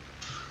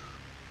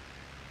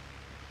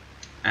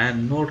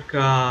 And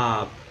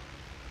NordKapp,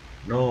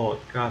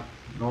 NordKapp,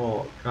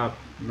 NordKapp,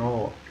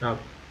 NordKapp.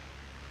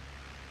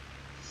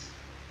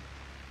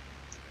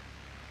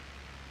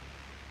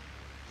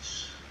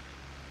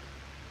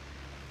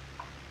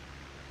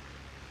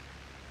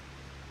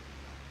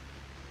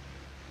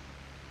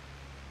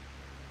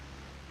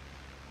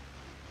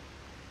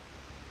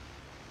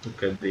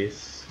 Look at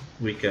this.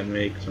 We can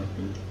make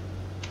something.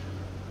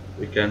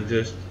 We can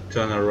just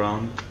turn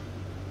around.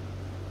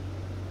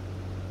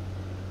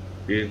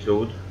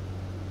 Reload.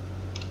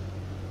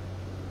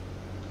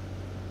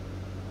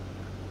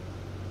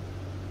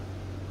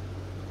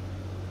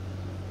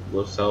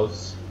 Go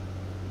south.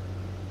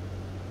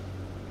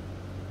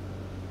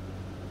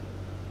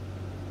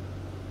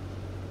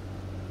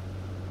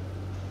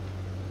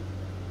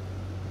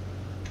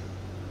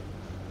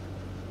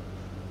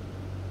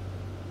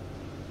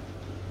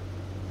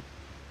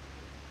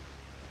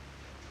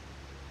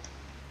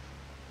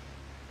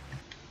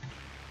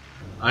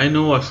 I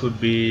know I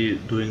should be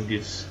doing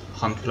this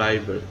hunt fly,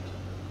 but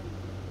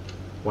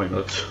why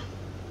not?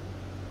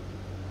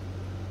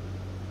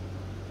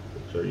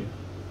 Sorry.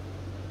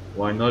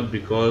 Why not?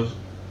 Because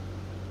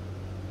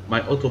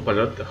my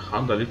autopilot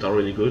handle it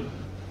really good.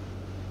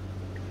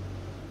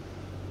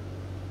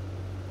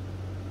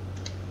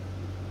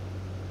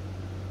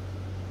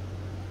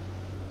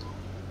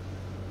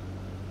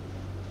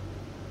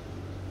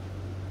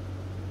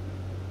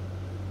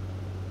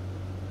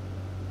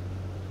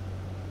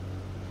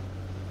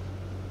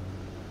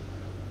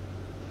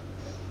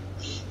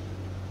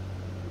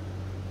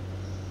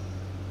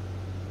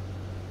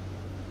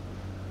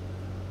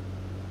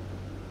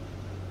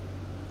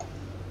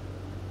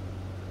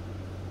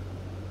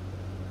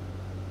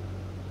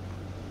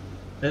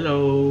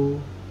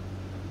 Hello.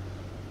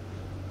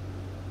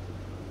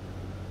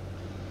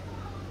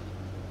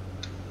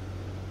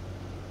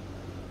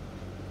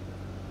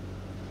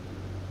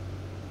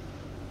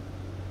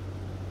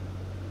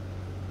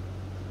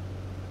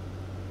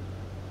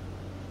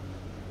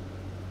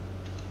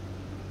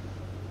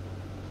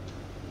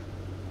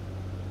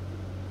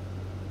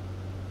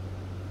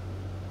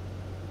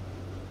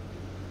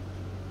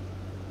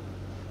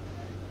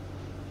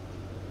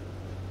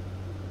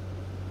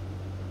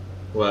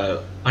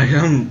 Well, I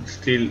am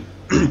still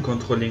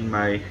controlling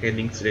my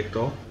heading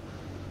selector.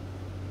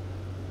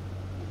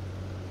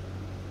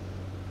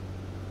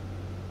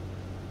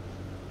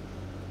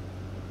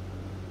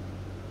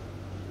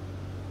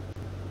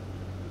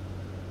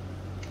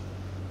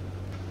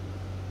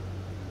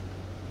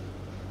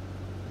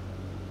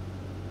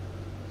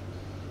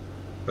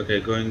 Okay,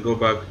 go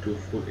back to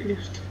full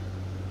east.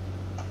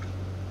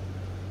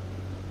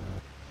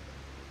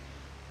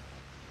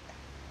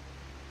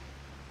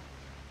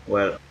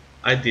 Well,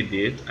 I did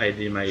it. I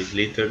did my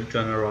little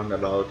turnaround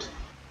about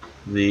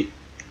the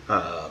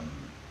um,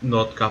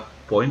 NordKapp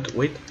point.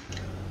 Wait,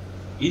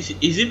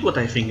 is it what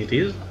I think it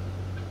is?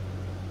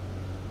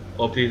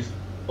 Please,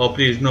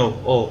 please,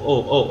 no.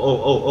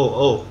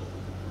 Oh,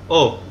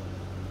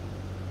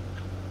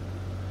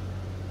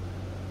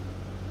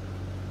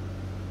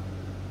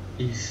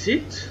 is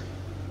it?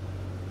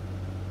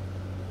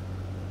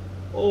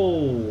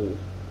 Oh,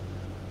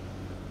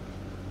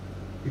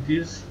 it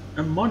is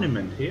a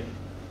monument here.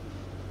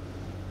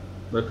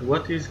 But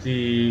what is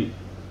the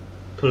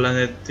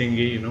planet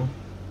thingy, you know?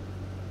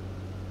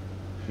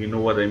 If you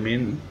know what I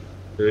mean?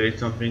 There is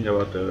something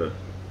about a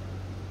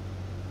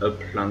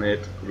planet,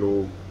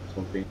 globe,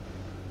 something.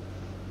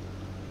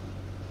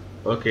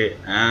 Okay,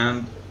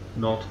 and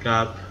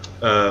NordKapp,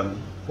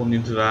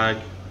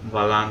 Koningsberg,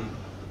 Valan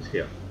is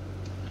here.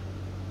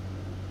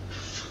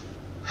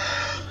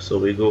 So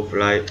we go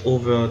fly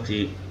over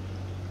the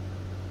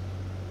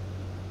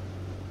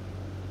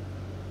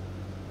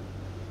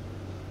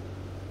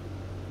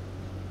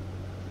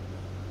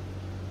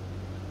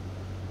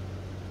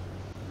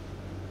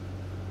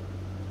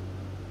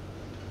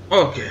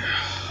okay,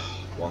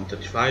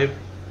 135.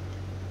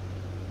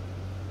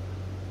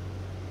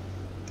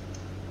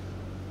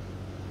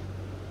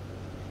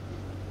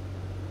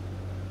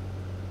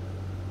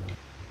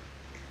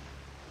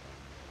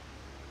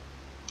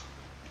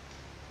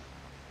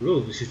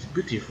 Look, this is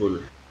beautiful.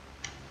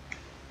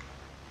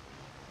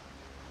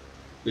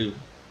 With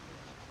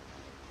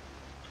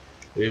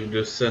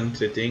the sun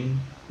setting,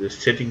 the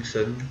setting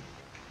sun,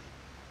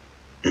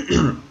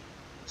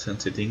 sun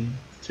setting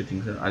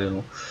sun, I don't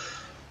know.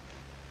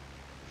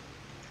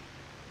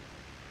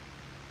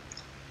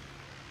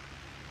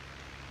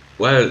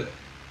 Well,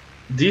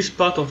 this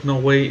part of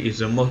Norway is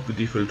the most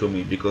beautiful to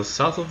me because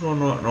south of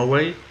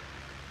Norway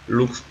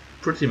looks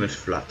pretty much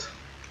flat,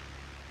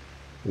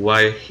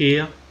 while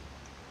here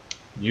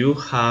you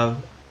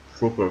have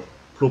proper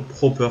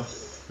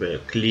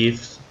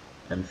cliffs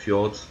and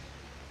fjords.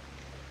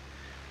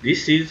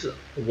 This is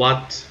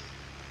what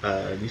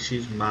this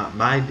is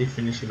my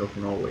definition of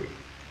Norway.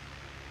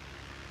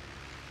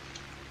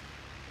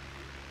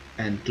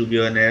 And to be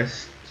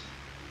honest,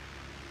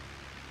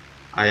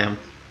 I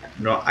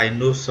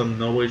know some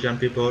Norwegian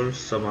people,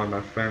 some are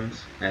my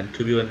friends, and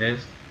to be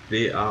honest,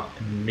 they are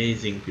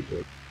amazing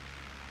people.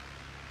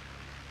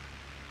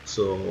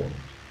 So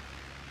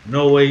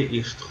Norway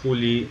is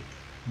truly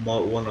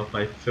one of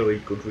my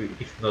favorite countries,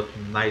 if not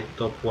my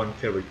top one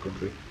favorite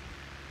country.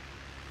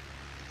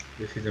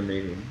 This is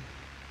amazing.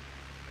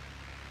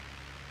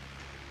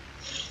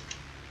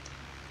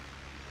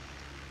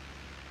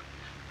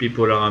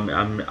 People are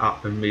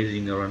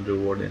amazing around the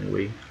world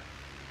anyway.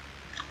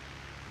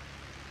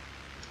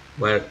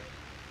 Well,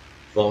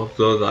 for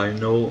those I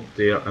know,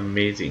 they are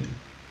amazing.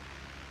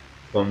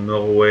 From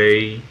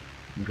Norway,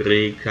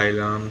 Greek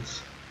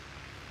islands,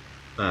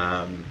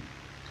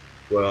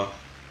 well,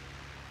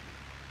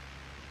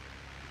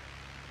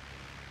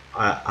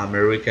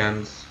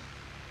 Americans,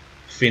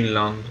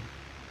 Finland,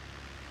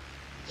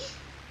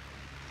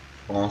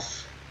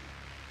 France,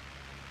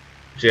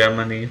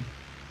 Germany,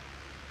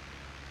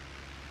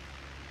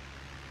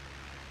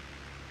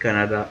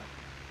 Canada,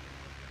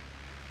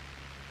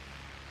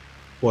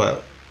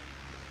 well,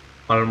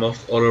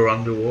 almost all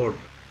around the world.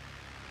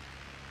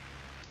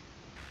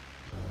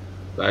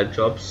 Side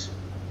jobs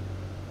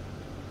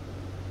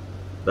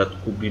that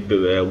could be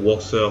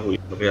worse with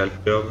real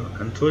term.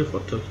 I'm sorry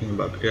for talking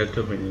about real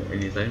term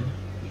anytime,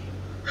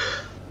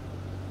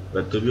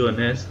 but to be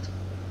honest,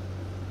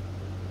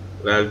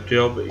 real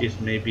term is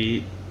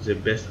maybe the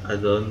best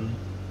add-on.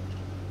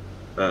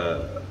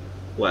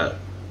 Well,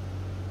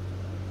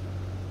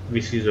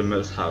 this is a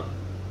must-have.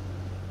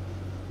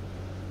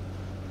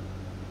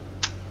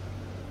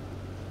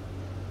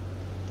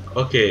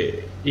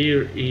 Okay,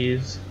 here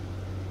is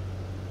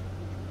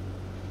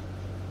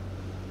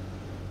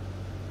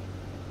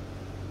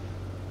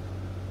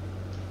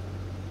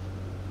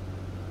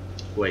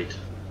wait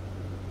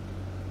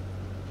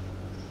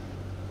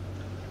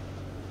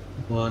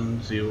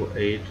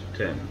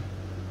 10810.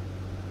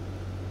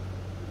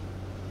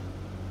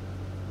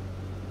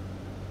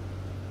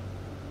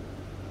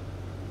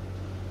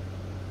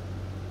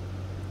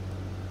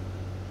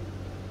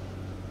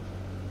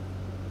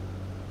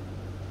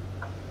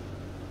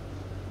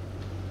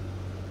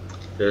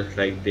 Just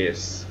like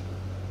this.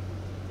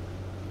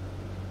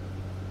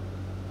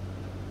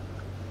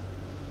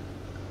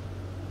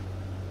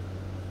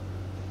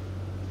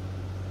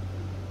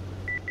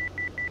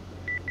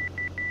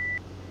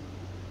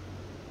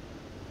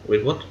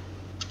 Wait, what?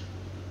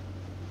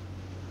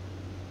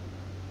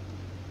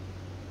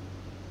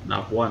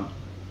 Now one.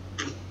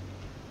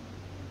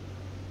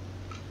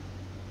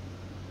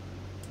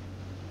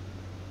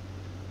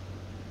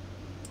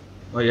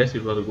 Oh yes,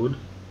 it was good.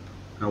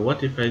 Now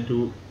what if I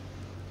do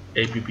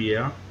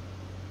APPR?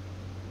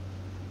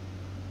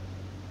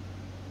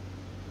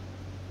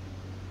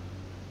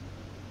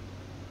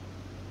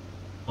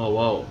 Oh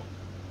wow.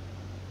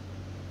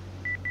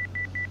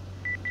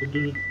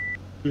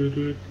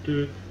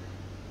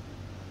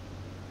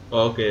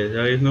 Okay,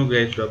 there is no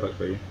great drop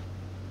actually.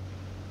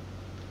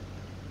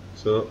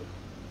 So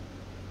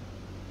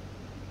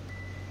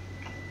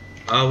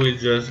I will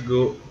just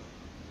go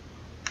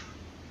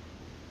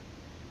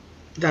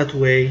that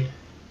way.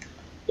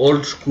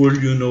 Old school,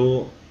 you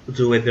know,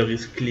 the weather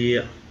is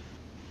clear.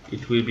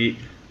 It will be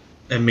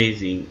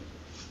amazing.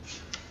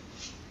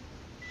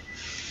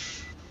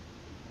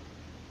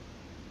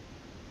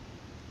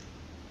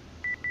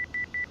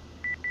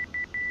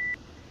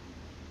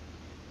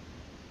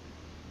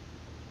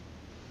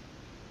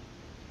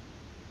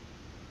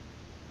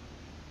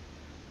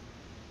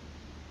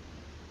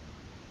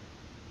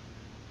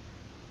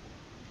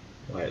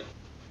 Well,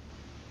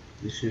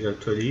 this is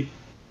actually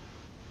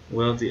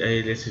where the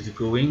ILS is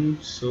going.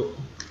 So,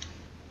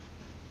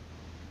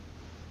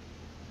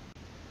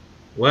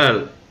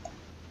 well,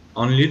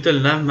 on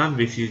LittleNavMap,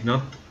 this is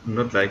not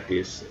like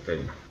this.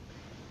 Okay.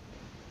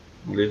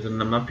 On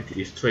LittleNavMap, it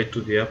is straight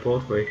to the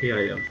airport. Right here,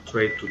 I am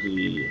straight to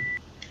the,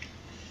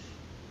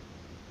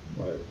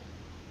 well,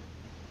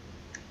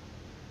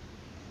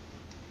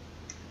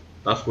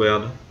 that's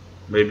weird.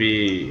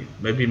 Maybe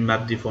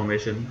map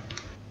deformation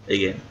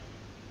again.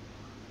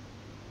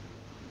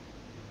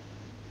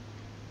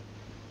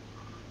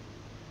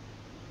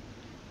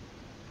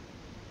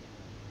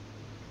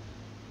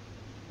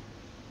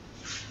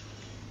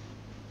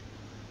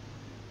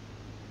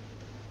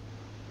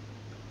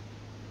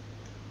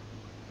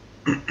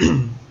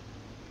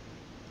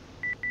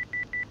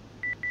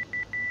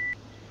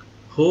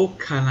 How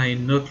can I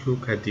not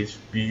look at these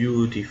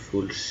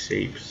beautiful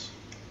shapes?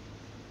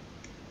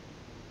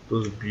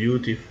 Those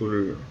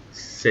beautiful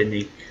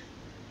scenic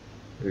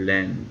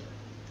land,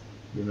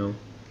 you know?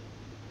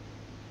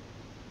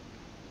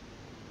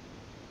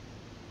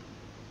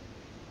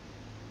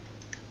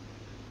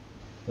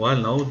 Well,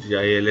 now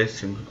the ILS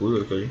seems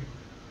good actually.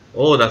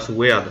 Oh, that's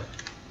weird.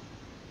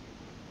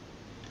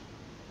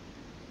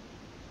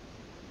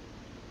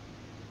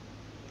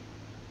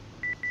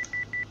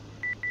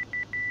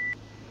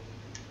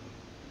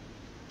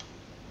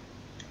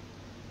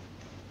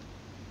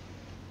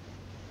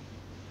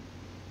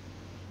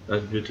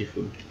 That's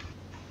beautiful.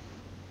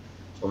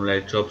 Some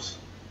light chops,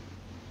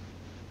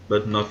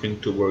 but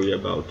nothing to worry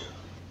about.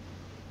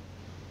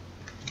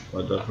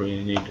 I don't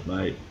really need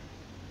my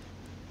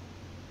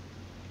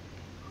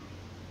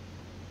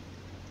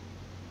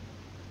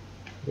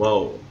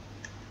wow.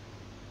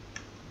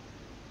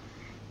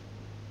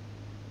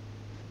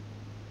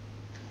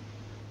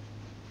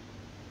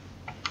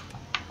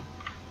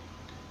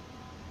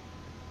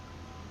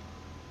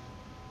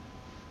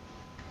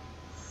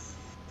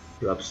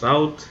 Flaps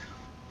out.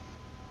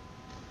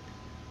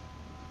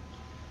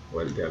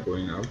 Well, they are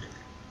going out.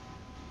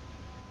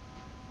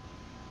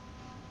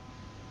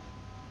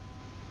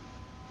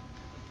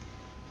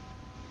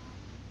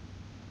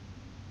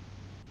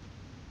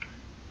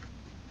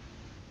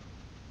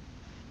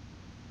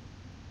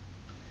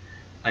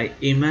 I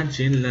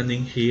imagine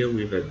landing here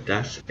with a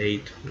dash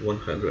 8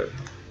 100,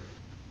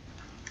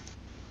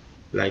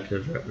 like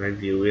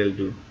the real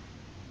do,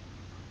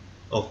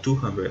 or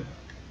 200.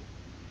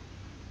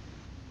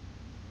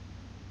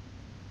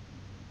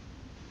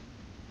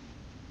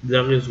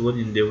 There is one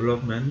in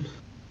development,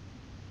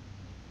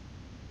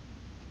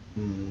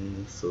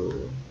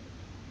 so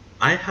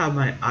I have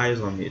my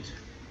eyes on it.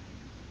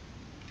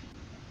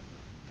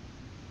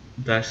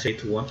 Dash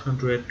 8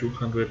 100,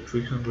 200,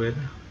 300.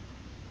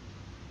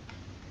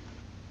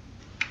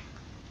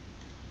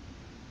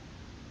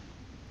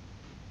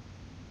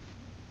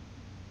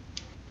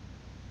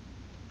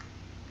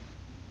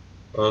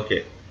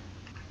 Okay,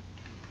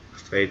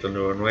 straight on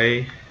the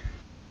runway.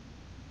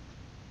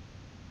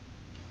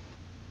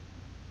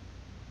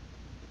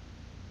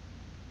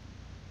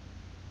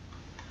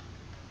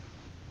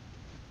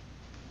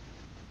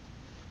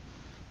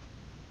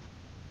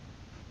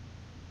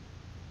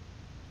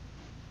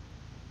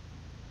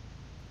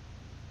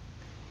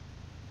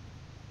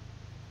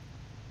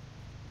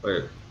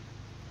 Well,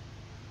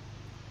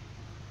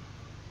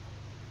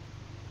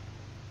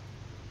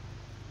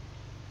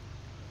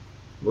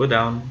 go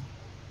down.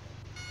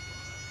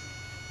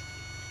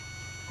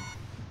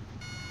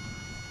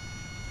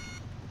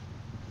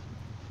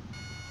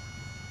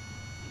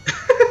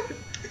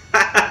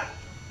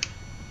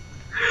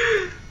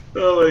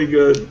 Oh my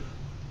god.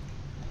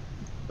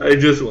 I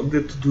just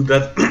wanted to do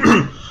that.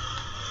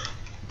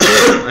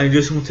 I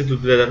just wanted to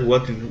do that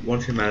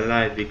once in my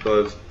life,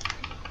 because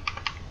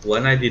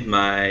when I did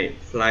my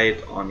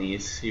flight on the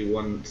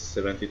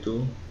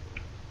C-172,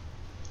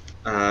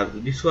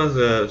 this was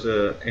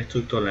the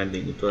instructor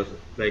landing. It was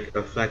like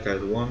a flight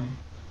as one,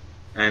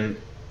 and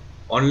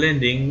on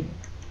landing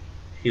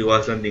he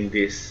was landing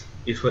this.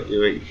 He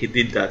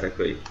did that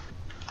actually.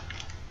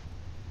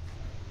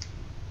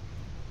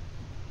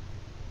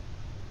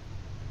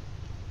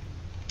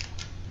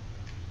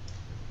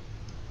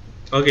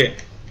 Okay,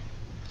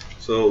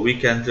 so we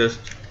can just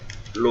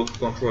lock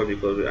control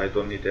because I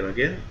don't need them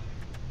again.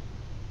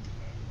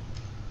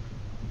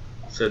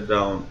 set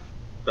down,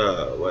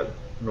 well,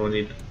 no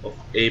need of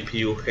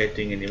APU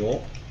heading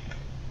anymore.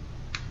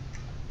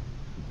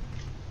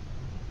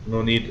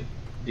 No need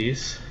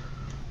this.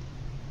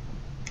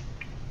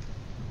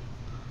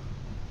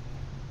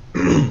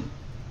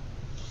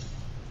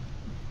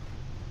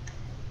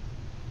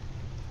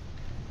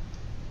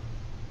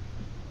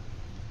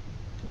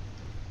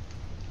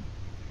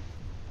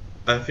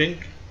 I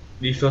think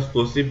this was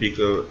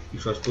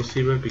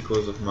possible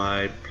because of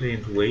my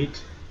plane's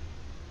weight.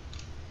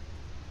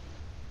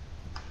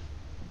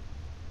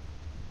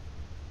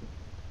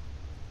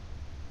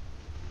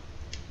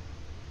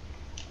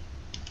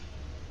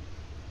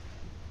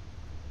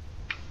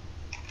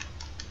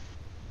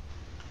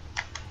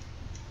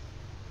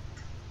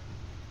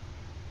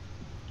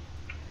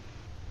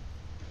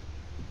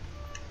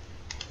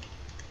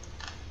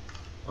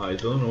 I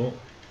don't know.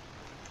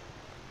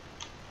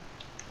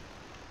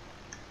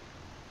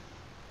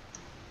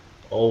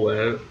 Oh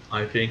well,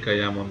 I think I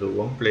am on the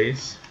wrong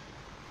place.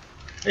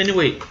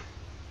 Anyway,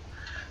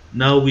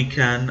 now we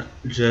can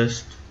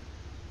just,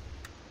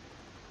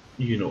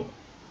 you know,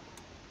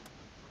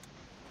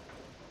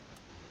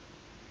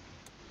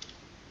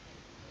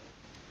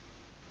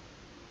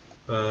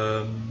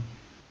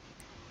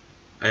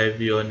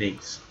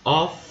 avionics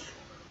off.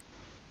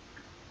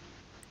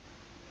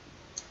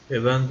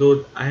 Even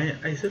though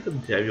I set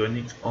up the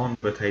avionics on,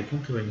 but I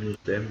don't even use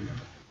them.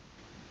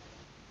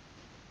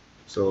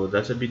 So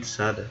that's a bit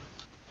sad.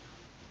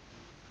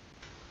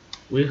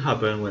 Will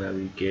happen when I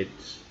will get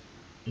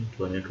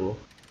into a network.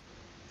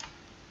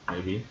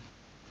 Maybe.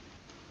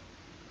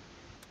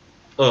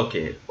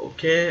 Okay.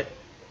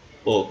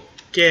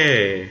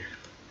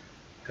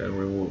 Can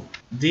remove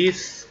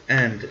this,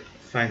 and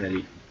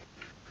finally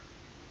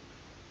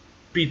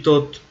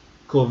pitot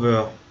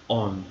cover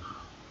on,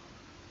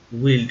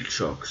 wheel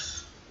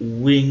chocks,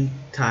 wing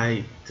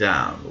tie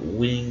down,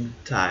 wheel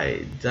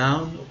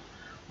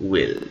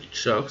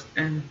chocks,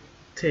 and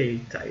tail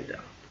tie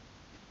down.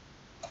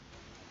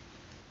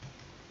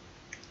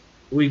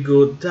 We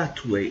go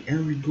that way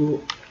and we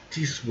go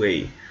this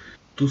way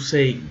to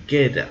say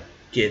get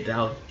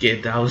out.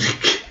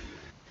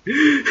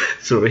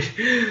 Sorry,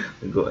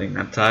 going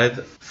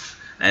outside.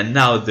 And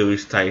now they will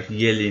start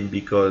yelling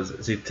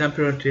because the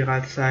temperature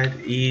outside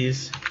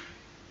is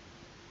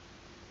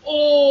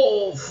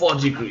 4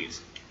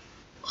 degrees.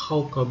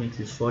 How come it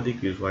is 4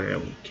 degrees while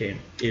I came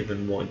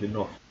even more in the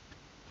north?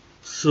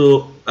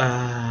 So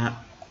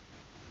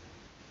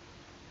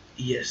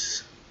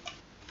yes,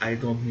 I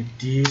don't need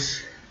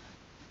this.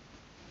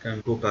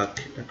 Can go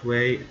back that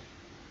way.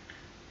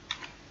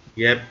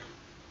 Yep.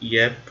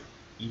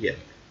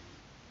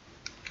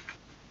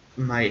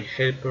 My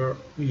helper,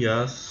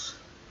 yes.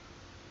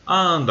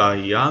 And I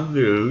am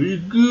very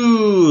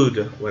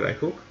good. Well, I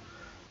hope.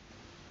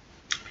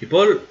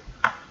 People,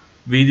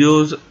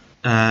 videos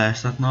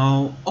start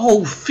now.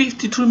 Oh,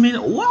 53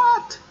 minutes.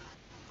 What?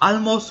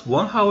 Almost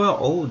 1 hour.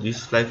 Oh,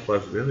 this flight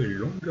was very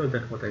longer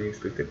than what I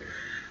expected.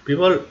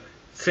 People,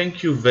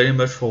 thank you very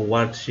much for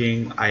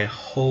watching. I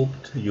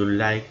hoped you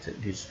liked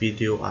this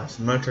video as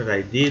much as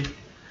I did.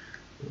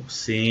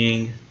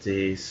 Seeing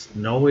these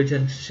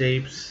Norwegian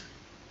shapes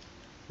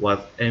was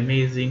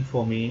amazing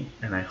for me,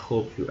 and I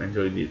hope you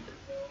enjoyed it.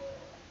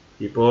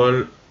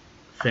 People,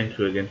 thank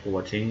you again for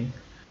watching.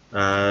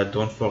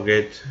 Don't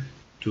forget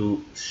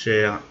to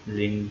share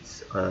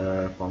links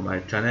for my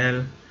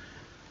channel,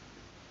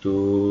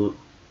 to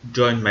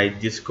join my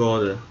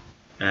Discord,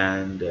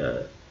 and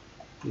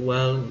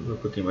well,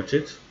 that's pretty much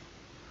it.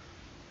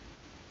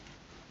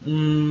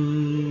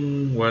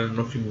 Well,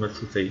 nothing much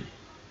to say.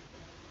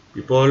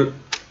 People,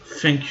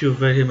 thank you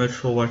very much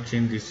for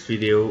watching this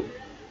video.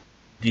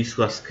 This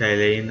was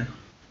Skylane,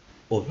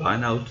 over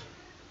and out.